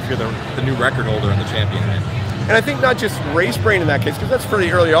 even if you're the new record holder and the champion. And I think not just race brain in that case, because that's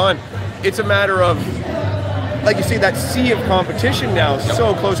pretty early on. It's a matter of, like you see, that sea of competition now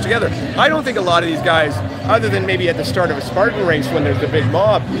so close together. I don't think a lot of these guys, other than maybe at the start of a Spartan race when there's the big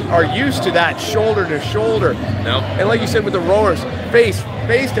mob, are used to that shoulder to shoulder. No. And like you said with the rowers, face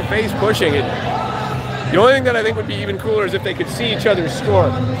to face pushing it. The only thing that I think would be even cooler is if they could see each other's score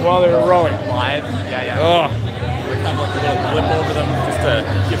while they were rowing. Live? Yeah. Oh. We have like a little blip over them just to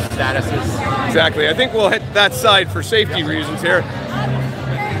give statuses. Exactly. I think we'll hit that side for safety reasons here.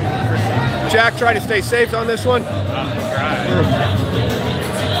 Jack, try to stay safe on this one.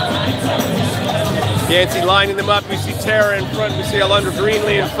 Yancey lining them up. We see Tara in front. We see Alundra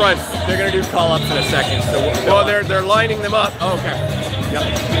Greenlee in front. They're going to do call-ups in a second. So well, they're lining them up. Oh, okay.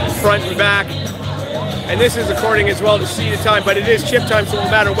 Yep. Front and back. And this is according as well to seated time, but it is chip time, so it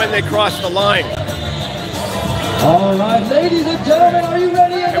will matter when they cross the line. All right, ladies and gentlemen, are you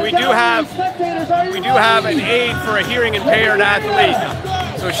ready? And we do have an aide for a hearing impaired athlete.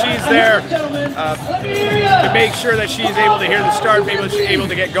 So she's there to make sure that she's able to hear the start, maybe she's able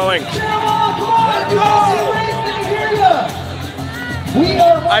to get going.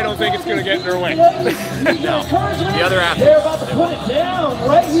 I don't think it's going to get in her way. No. The other athlete. They're about to put it down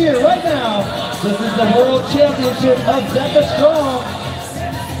right here, right now. This is the World Championship of DEKA Strong.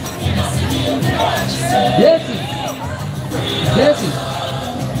 Yancy.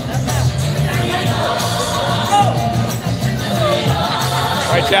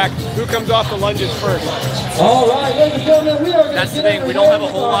 All right, Jack, who comes off the lunges first? All right, ladies and gentlemen, we are going That's the thing, we don't have a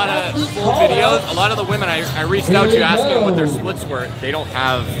whole lot of full videos. A lot of the women I reached out to asking what their splits were, they don't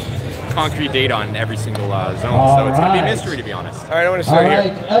have concrete data on every single zone, so it's going to be a mystery, to be honest. All right, I want to start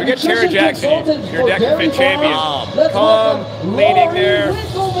here. We got Tara Jackson, your DEKA Fit champion. Calm, leaning there,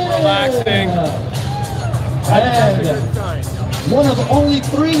 relaxing. And one of only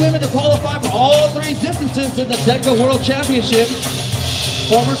 3 women to qualify for all 3 distances in the DEKA World Championship.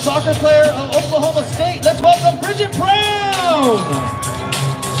 Former soccer player of Oklahoma State. Let's welcome Bridget Brown.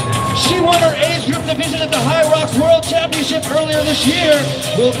 She won her age group division at the High Rocks World Championship earlier this year.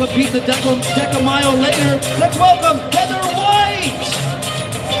 Will compete the DEKA Mile later. Let's welcome Heather White.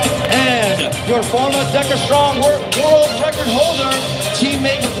 And your former DEKA Strong World Record holder,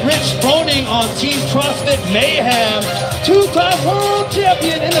 teammate with Rich Froning on Team CrossFit Mayhem, 2-time world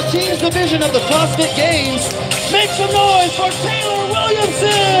champion in the teams division of the CrossFit Games. Make some noise for Taylor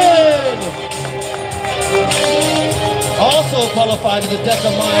Williamson! Also qualified to the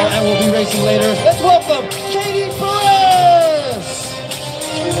DEKA Mile and will be racing later. Let's welcome Katie Perez!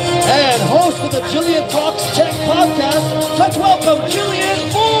 And host of the Jillian Talks Tech podcast, let's welcome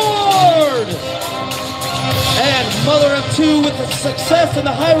Jillian Ford! And mother of 2 with the success in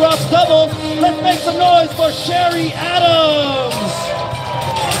the High Rocks doubles, let's make some noise for Sherry Adams!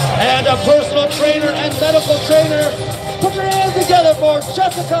 And a personal trainer and medical trainer, put your hands together for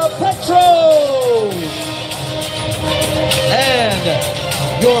Jessica Petro! And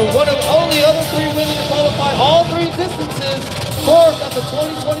your one of only other 3 women to qualify all 3 distances, 4th at the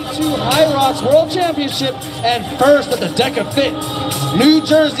 2022 High Rocks World Championship and 1st at the DEKA Fit New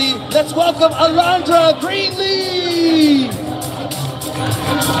Jersey. Let's welcome Alundra Greenlee!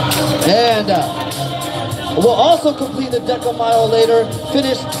 And we'll also complete the DEKA Mile later,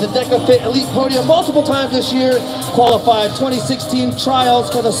 finish the DEKA Fit Elite Podium multiple times this year, qualified 2016 trials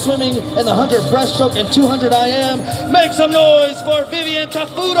for the swimming in the 100 breaststroke and 200 IM. Make some noise for Vivian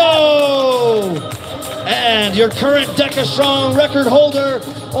Tafuto! And your current DEKA Strong record holder,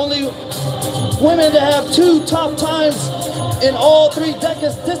 only women to have 2 top times in all 3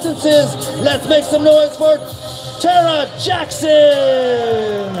 DEKA distances. Let's make some noise for Tara Jackson!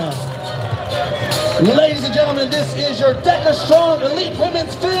 Ladies and gentlemen, this is your DEKA Strong Elite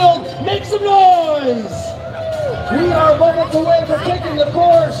Women's Field. Make some noise! We are moments away from taking the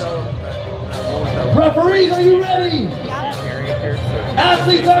course. Referees, are you ready?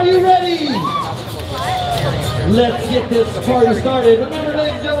 Athletes, are you ready? Let's get this party started. Remember,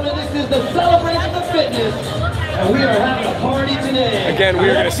 ladies and gentlemen, this is the celebration of fitness, and we are having a party today. Again, we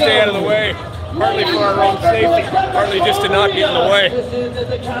are going to stay out of the way. partly for our own safety, partly just to not get in the way.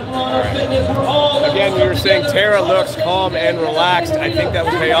 Again, we were saying Tara looks calm and relaxed. I think that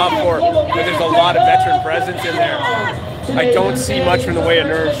will pay off for her, but there's a lot of veteran presence in there. I don't see much from the way of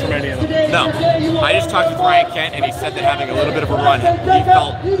nerves from any of them. No. I just talked with Ryan Kent, and he said that having a little bit of a run he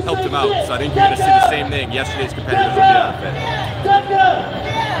felt helped him out. So I think you're going to see the same thing. Yesterday's competitors will be out of it.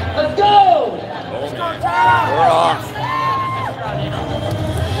 Let's go! We're off.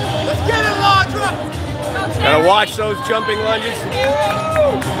 Let's get it, Landra! Gotta watch those jumping lunges.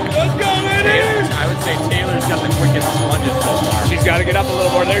 Let's go, ladies! I would say Taylor's got the quickest lunges so far. She's got to get up a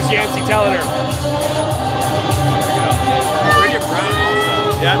little more. There's Yancey telling her.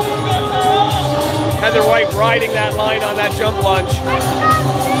 Yeah. Heather White riding that line on that jump lunge.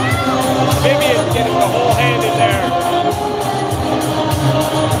 Vivian getting the whole hand in there.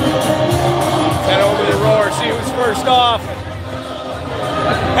 Head over the rower, see who's first off.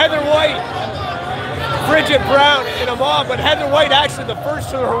 Heather White, Bridget Brown in a mob, but Heather White actually the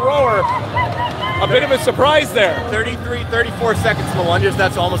first to her rower. A bit of a surprise there. 33, 34 seconds in the lunges.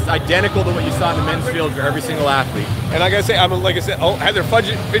 That's almost identical to what you saw in the men's field for every single athlete. And like I say, oh, Heather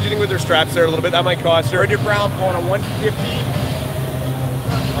fidgeting with her straps there a little bit. That might cost her. Bridget Brown pulling a 150.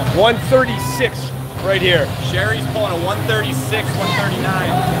 136 right here. Sherry's pulling a 136, 139.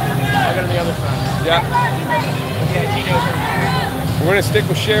 I got on the other side. Yeah. We're going to stick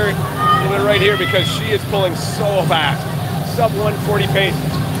with Sherry a little bit right here because she is pulling so fast. Sub 140 pace.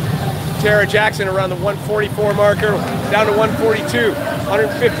 Tara Jackson around the 144 marker, down to 142.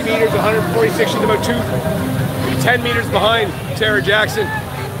 150 meters, 146. She's about 10 meters behind Tara Jackson.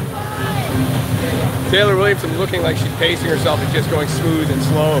 Taylor Williamson looking like she's pacing herself and just going smooth and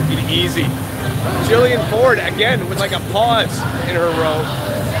slow, easy. Jillian Ford, again, with like a pause in her row.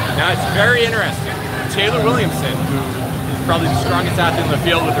 Now, it's very interesting. Taylor Williamson, who is probably the strongest athlete in the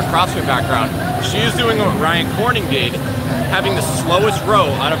field with her CrossFit background, she is doing what Ryan Corning did, having the slowest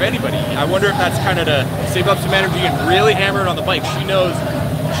row out of anybody. I wonder if that's kind of to save up some energy and really hammer it on the bike. She knows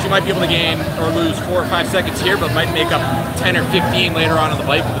she might be able to gain or lose 4 or 5 seconds here, but might make up 10 or 15 later on the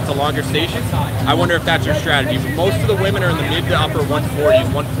bike if it's a longer station. I wonder if that's her strategy. Most of the women are in the mid to upper 140s,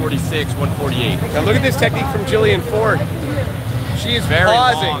 146, 148. Now look at this technique from Jillian Ford. She is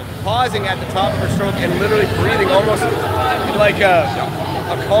pausing at the top of her stroke and literally breathing almost like a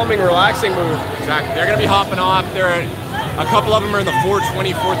calming, relaxing move. Exactly. They're going to be hopping off. A couple of them are in the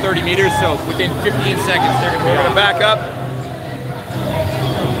 420, 430 meters, so within 15 seconds they're going to back up.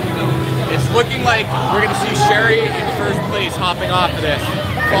 It's looking like we're going to see Sherry in first place hopping off of this,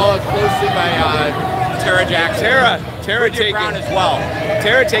 followed closely by Tara Jackson. Tara taking Brown as well.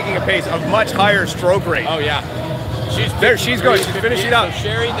 Tara taking a pace of much higher stroke rate. Oh yeah. She's going. She's finishing up. So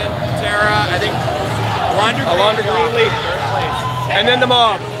Sherry, then Tara, I think Alondra Greenlee, and then the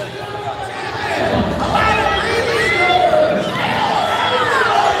mob.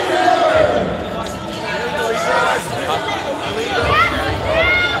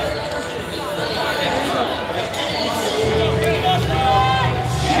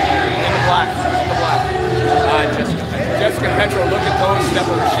 Jessica Petro, look at those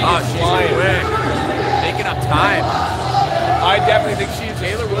steppers. She's flying. Making up time. I definitely think she's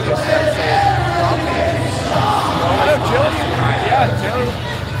Taylor Williams. Jillian.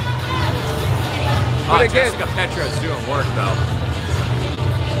 But again, Jessica Petro's doing work though.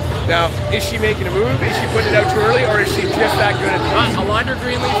 Now, is she making a move? Is she putting it out too early, or is she just that good at it? Alondra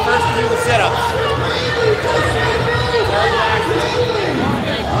Greenlee first to do the sit-ups.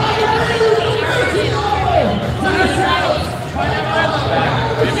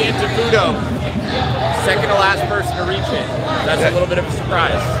 Vivian Tabudo, second to last person to reach it. That's a little bit of a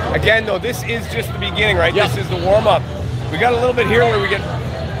surprise. Again, though, this is just the beginning, right? Yep. This is the warm-up. We got a little bit here where we get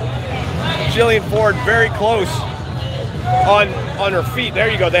Jillian Ford very close on her feet. There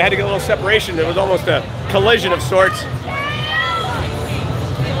you go. They had to get a little separation. It was almost a collision of sorts.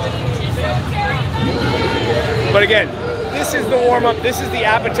 But again, this is the warm-up. This is the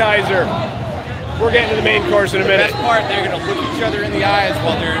appetizer. We're getting to the main course in a minute. The best part, they're going to look each other in the eyes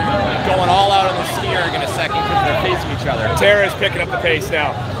while they're going all out on the ski erg in a second because they're facing each other. Tara's picking up the pace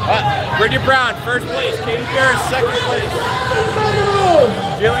now. Bridget Brown, first place. Katie Ferris, second place.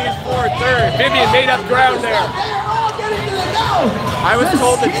 Jillian Ford, third. Vivian made up ground there. I was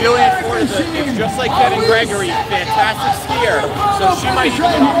told that Jillian Ford is just like Kevin Gregory, fantastic skier, so she might even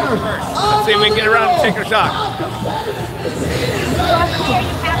get off first. Let's see if we can get around and take her shot.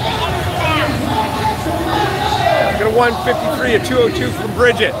 Got a 153, a 202 from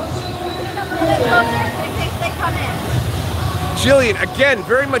Bridget. Jillian, again,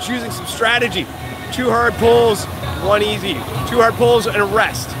 very much using some strategy. 2 hard pulls, 1 easy. 2 hard pulls and a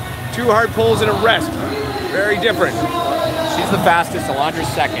rest. 2 hard pulls and a rest. Very different. She's the fastest, Alondra's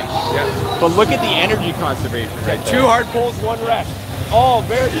second. Yeah. But look at the energy conservation right there. 2 hard pulls, 1 rest. All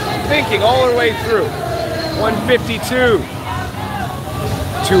very thinking all her way through. 152.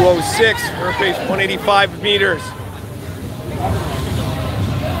 206, her pace 185 meters.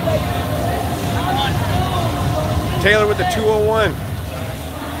 Taylor with the 201.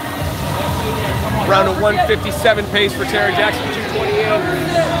 Around a 157 pace for Tara Jackson,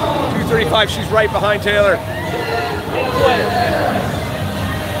 228. 235, she's right behind Taylor.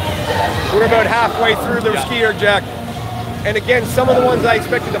 We're about halfway through the ski erg, Jack. And again, some of the ones I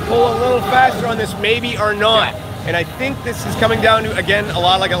expected to pull a little faster on this maybe are not. And I think this is coming down to, again, a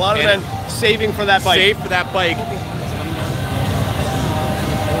lot of men saving for that bike. Save for that bike.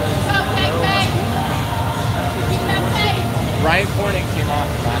 Ryan Corning came off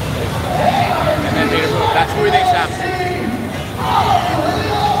last place. And then made a move. That's who he thinks happened.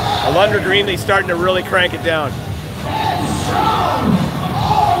 Alondra Greenlee starting to really crank it down.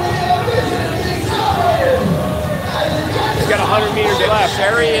 She's got 100 meters left.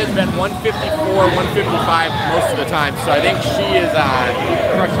 Sherry has been 154, 155 most of the time, so I think she is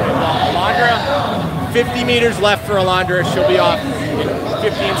crushing it. Alondra, 50 meters left for Alondra. She'll be off in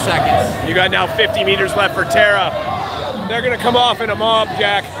 15 seconds. You got now 50 meters left for Tara. They're going to come off in a mob,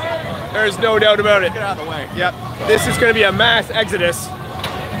 Jack. There's no doubt about it. Get out of the way. Yep. This is going to be a mass exodus.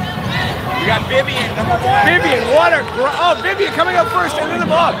 We got Vivian, number 1. Vivian, Vivian coming up first into the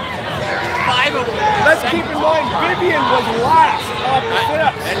mob. 5 of them. Let's keep in mind, Vivian was last off the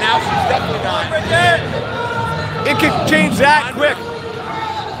sit-ups. And now she's definitely not. It could change that quick.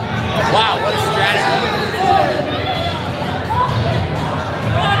 Wow, what a strategy.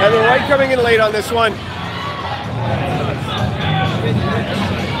 Heather White coming in late on this one.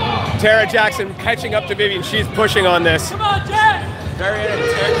 Tara Jackson catching up to Vivian. She's pushing on this. Come on, Jack! Tara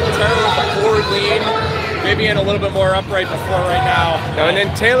with the forward lead. Vivian a little bit more upright before right now. And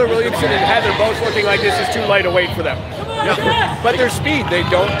then Taylor Williamson and Heather both looking like this is too light a weight for them. But their speed,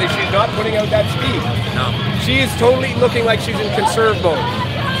 she's not putting out that speed. No. She is totally looking like she's in conserve mode. 1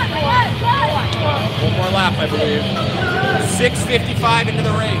 more lap, I believe. 6:55 into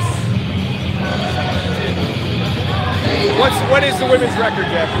the race. What is the women's record,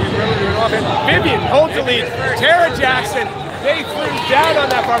 Jeff? Vivian holds the lead. Tara Jackson, they threw down on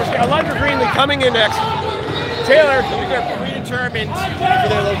that farmer's car. Alondra Greenlee coming in next. Taylor, they're predetermined for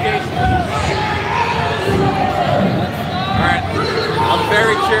their location. All right, I'm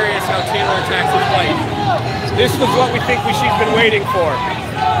very curious how Taylor attacks this bike. This was what we think she's been waiting for.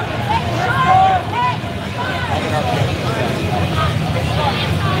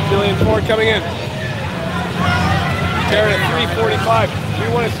 Jillian Ford coming in. Tara at 3:45. We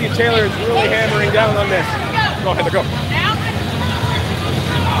want to see Taylor is really hammering down on this. Go ahead, go.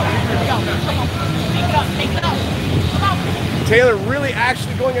 Taylor really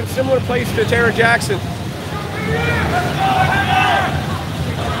actually going at a similar place to Tara Jackson.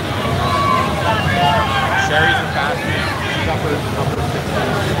 Sherry's a fast man.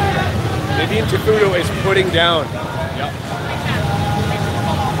 Vivian Tafudo is putting down. Yep.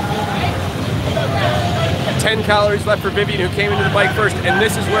 10 calories left for Vivian, who came into the bike first, and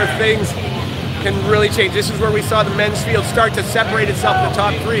this is where things can really change. This is where we saw the men's field start to separate itself in the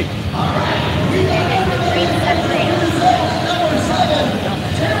top 3.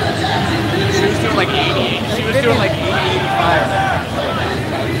 She was doing like 80. She was doing like 80, 85.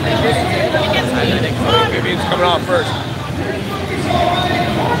 Vivian's coming off first.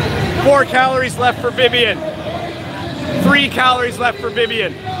 4 calories left for Vivian. 3 calories left for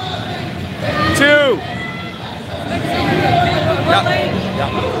Vivian. 2.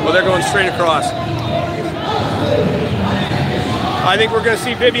 Well, they're going straight across. I think we're going to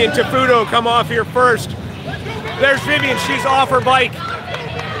see Vivian Tafudo come off here first. There's Vivian. She's off her bike.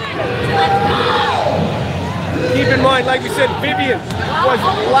 Keep in mind, like we said, Vivian was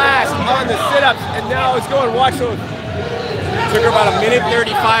last on the sit-ups, and now it's going. Watch those. Took her about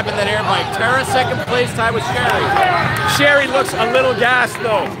 1:35 in that air bike. Tara second place, tied with Sherry. Sherry looks a little gassed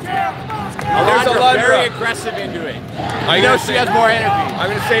though. There's Alondra very aggressive into it. I know she has more energy. I'm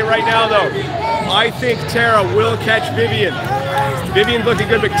going to say right now though, I think Tara will catch Vivian. Vivian's looking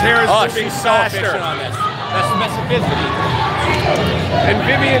good, but Tara's moving faster. On this. That's specificity. And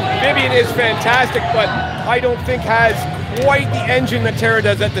Vivian is fantastic, but I don't think has quite the engine that Tara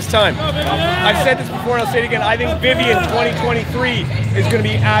does at this time. I've said this before and I'll say it again. I think Vivian 2023 is going to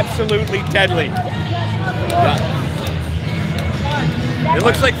be absolutely deadly. It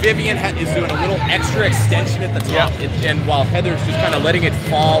looks like Vivian is doing a little extra extension at the top, and while Heather's just kind of letting it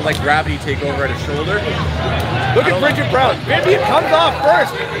fall, like gravity take over at her shoulder. Look at Bridget Brown. Vivian comes off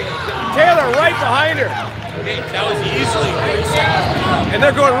first. Taylor right behind her. That was easily 30 seconds. And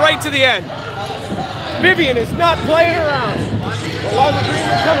they're going right to the end. Vivian is not playing around. Along the green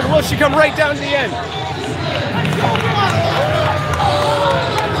is coming. Will she come right down to the end?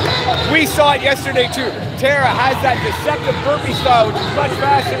 We saw it yesterday too. Tara has that deceptive burpee style, which is much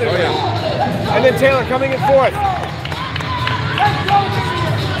faster than her. And then Taylor coming in fourth. You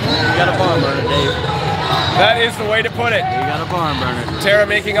got a barn burner, Dave. That is the way to put it. You got a barn burner. Tara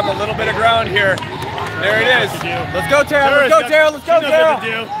making up a little bit of ground here. There it is. Let's go, Tara. Let's go, Tara. Let's go, Tara.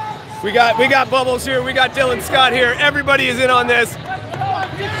 We got Bubbles here. We got Dylan Scott here. Everybody is in on this.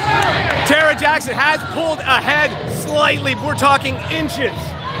 Tara Jackson has pulled ahead slightly. We're talking inches.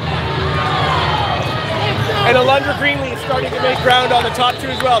 And Alundra Greenlee is starting to make ground on the top two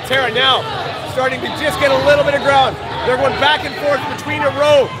as well. Tara now starting to just get a little bit of ground. They're going back and forth between a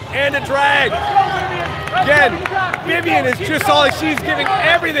row and a drag. Again, Vivian is just solid. She's giving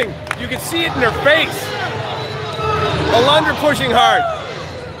everything. You can see it in her face. Alundra pushing hard.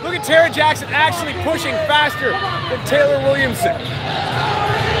 Look at Tara Jackson actually pushing faster than Taylor Williamson.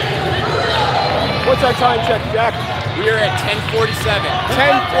 What's our time check, Jack? We are at 10:47.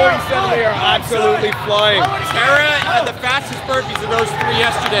 10:47, they are absolutely flying. Tara had the fastest burpees of those three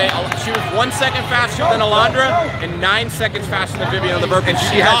yesterday. She was 1 second faster than Alundra and 9 seconds faster than Vivian on the burpees. And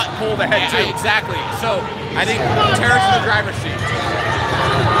she has pulled ahead too. Exactly. So I think Tara's in the driver's seat.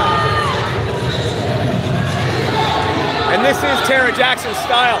 And this is Tara Jackson's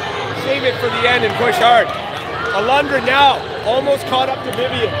style. Save it for the end and push hard. Alundra now almost caught up to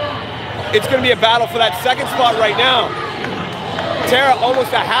Vivian. It's going to be a battle for that second spot right now. Tara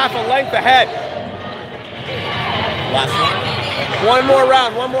almost a half a length ahead. Last one.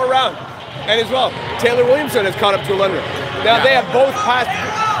 One more round. And as well, Taylor Williamson has caught up to Alundra. Now they have both passed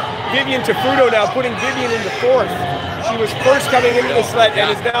Vivian Tafuto now, putting Vivian into fourth. She was first coming into the sled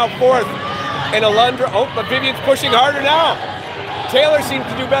and is now fourth. And Alundra, but Vivian's pushing harder now. Taylor seems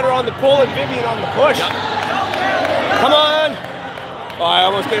to do better on the pull and Vivian on the push. Come on. Oh, I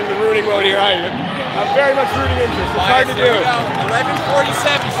almost get into rooting mode here. I'm very much rooting interest. It's hard to do.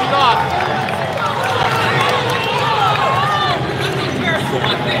 11:47, she's off.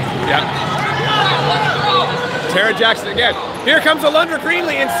 Yep. Tara Jackson again. Here comes Alundra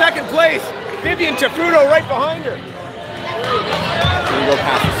Greenlee in second place. Vivian Tafuto right behind her. We go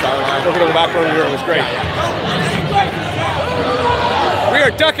past the start line. Look at the back row here. It was great. We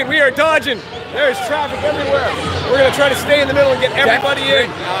are ducking. We are dodging. There's traffic everywhere. We're going to try to stay in the middle and get everybody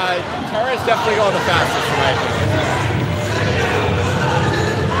in. Tara's definitely going the fastest tonight.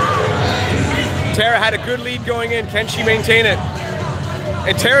 Tara had a good lead going in. Can she maintain it?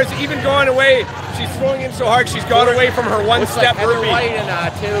 And Tara's even going away. She's throwing in so hard, she's gone away from her one-step Heather burpee. White and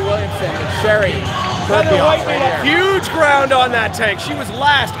Taylor Williamson and Sherry. Heather White made up huge ground on that tank. She was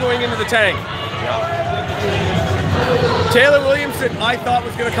last going into the tank. Taylor Williamson, I thought,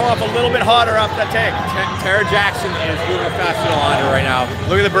 was going to come up a little bit hotter off that tank. Tara Jackson is moving faster than Alundra right now.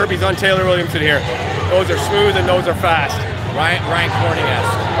 Look at the burpees on Taylor Williamson here. Those are smooth and those are fast. Ryan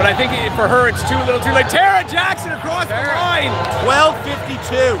Corning-esque. But I think for her, it's too little too late. Tara Jackson across the line.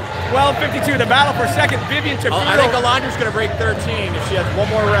 12:52. 12:52. The battle for second. Vivian Tafuto. I think Alundra's going to break 13 if she has one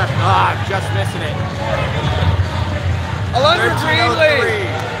more rep. Just missing it. Alundra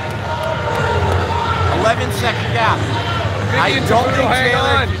Greenlee. 11-second gap. Vivian Tafuto, hang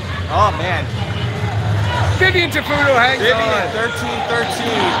on. Oh, man. Vivian Tafuto hangs on.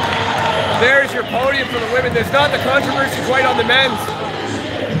 13-13. There's your podium for the women. There's not the controversy quite on the men's.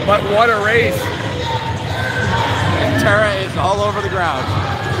 But what a race. And Tara is all over the ground.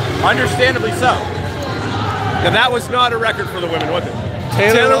 Understandably so. Now that was not a record for the women, was it?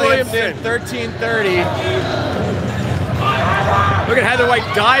 Taylor Williamson, 13:30. Look at Heather White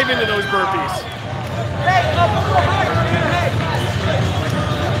dive into those burpees.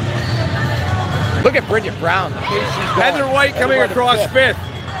 Look at Bridget Brown. Heather White coming across fifth.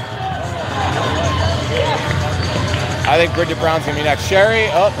 I think Bridget Brown's going to be next. Sherry,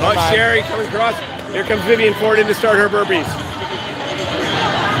 Sherry coming across. Here comes Vivian Ford in to start her burpees.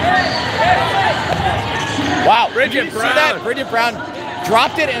 Wow, Bridget Brown. See that? Bridget Brown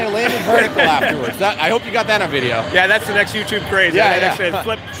dropped it and it landed vertical afterwards. I hope you got that on video. Yeah, that's the next YouTube craze. Yeah.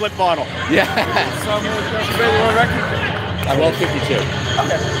 Flip bottle. Yeah. I'm 12:52.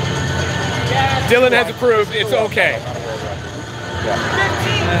 Okay. Dylan has approved. It's okay.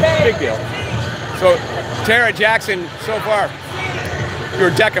 Yeah. Big deal. So, Tara Jackson, so far, your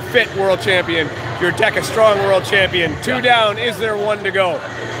DEKA Fit world champion. your DEKA Strong World Champion. 2 down, is there 1 to go?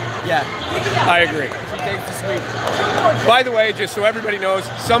 Yeah. I agree. By the way, just so everybody knows,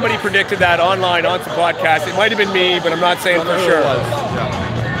 somebody predicted that online on some podcast. It might have been me, but I'm not saying for sure.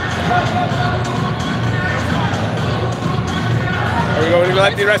 We're going to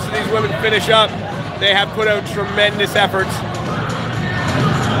let the rest of these women finish up. They have put out tremendous efforts.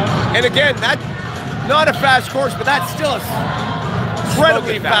 And again, that's not a fast course, but that's still a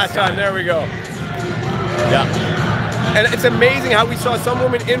incredibly fast time. There we go. Yeah. And it's amazing how we saw some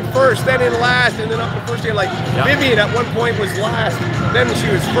women in first, then in last, and then up in first. Like Vivian at one point was last, then she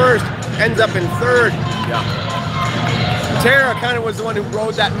was first, ends up in third. Yeah. Tara kind of was the one who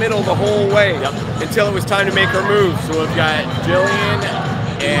rode that middle the whole way until it was time to make her move. So we've got Jillian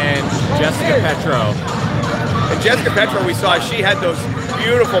and Jessica Petro. And Jessica Petro, we saw she had those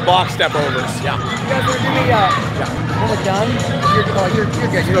beautiful box step overs. You Yeah. guys want to do me, when we're done? You're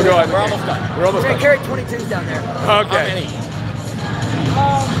good. So go ahead. We're almost done. We're almost We're done. going to carry 22s down there. Okay.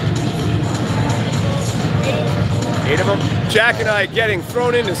 How many? 8 of them. Jack and I getting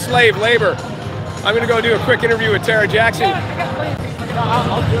thrown into slave labor. I'm going to go do a quick interview with Tara Jackson.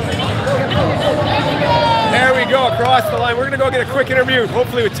 There we go, across the line. We're going to go get a quick interview,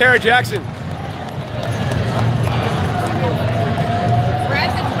 hopefully with Tara Jackson.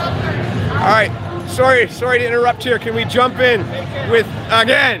 All right, sorry to interrupt here. Can we jump in with,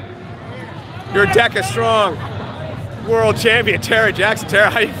 again, your DEKA Strong World Champion, Tara Jackson. Tara,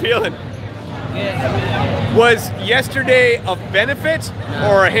 how you feeling? Good. Was yesterday a benefit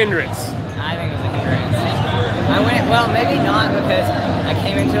or a hindrance? I think it was a hindrance. I went, well, maybe not, because I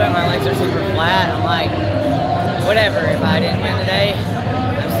came into it, my legs are super flat. I'm like, whatever, if I didn't win today,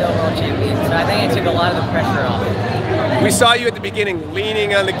 I'm still world champion. So I think it took a lot of the pressure off. We saw you at the beginning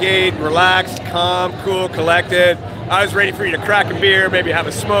leaning on the gate, relaxed, calm, cool, collected. I was ready for you to crack a beer, maybe have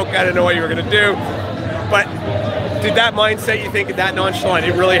a smoke. I didn't know what you were going to do. But did that mindset, you think, that nonchalant,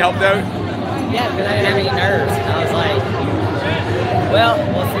 it really helped out? Yeah, because I didn't have any nerves. I was like, well,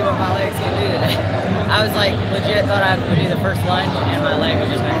 we'll see what my legs can do today. I was like, legit thought I would do the first lunge and my leg was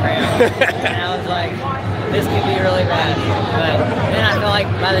just going to cramp. And I was like, this could be really bad. But then I felt like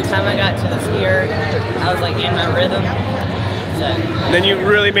by the time I got to the skier, I was like in my rhythm. So. And then you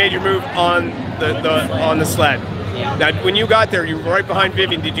really made your move on the sled. Yeah. Now, when you got there, you were right behind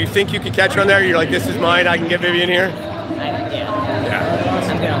Vivian. Did you think you could catch her on there? You're like, this is mine, I can get Vivian here? Yeah. Yeah.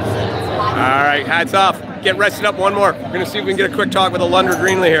 I'm good on the sled. So. All right, hats off. Get rested up one more. We're going to see if we can get a quick talk with Alundra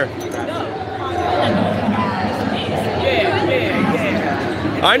Greenley here.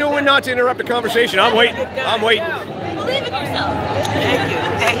 I know when not to interrupt the conversation. I'm waiting. Believe in yourself.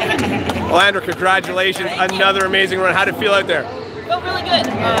 Thank you. Alundra, congratulations. Another amazing run. How'd it feel out there? Felt really good.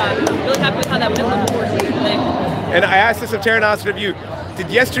 Really happy with how that went on the course today. And I asked this of Tara and asked it of you. Did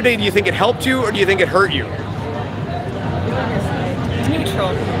yesterday, do you think it helped you or do you think it hurt you?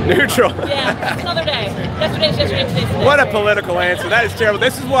 Neutral. Neutral. Yeah, it's another day. Yesterday's yesterday, today's today. What a political answer. That is terrible.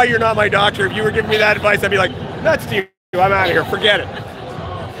 This is why you're not my doctor. If you were giving me that advice, I'd be like, that's you. I'm out of here. Forget it.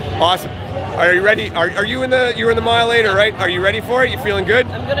 Awesome. Are you ready? Are you you're in the mile later, right? Are you ready for it? You feeling good?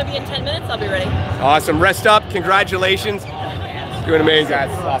 I'm going to be in 10 minutes. I'll be ready. Awesome. Rest up. Congratulations. Doing amazing.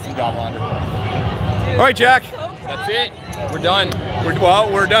 Guys, awesome job, Alundra. All right, Jack. That's it. We're done.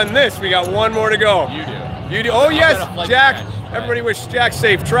 We're done this. We got one more to go. You do. You do. Oh, yes, Jack. Everybody wish Jack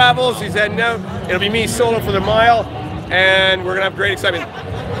safe travels. He's heading out. It'll be me solo for the mile, and we're going to have great excitement.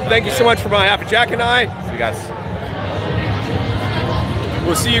 Thank you so much for my behalf of Jack and I. See you guys.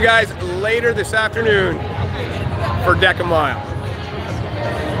 We'll see you guys later this afternoon for DEKA Mile.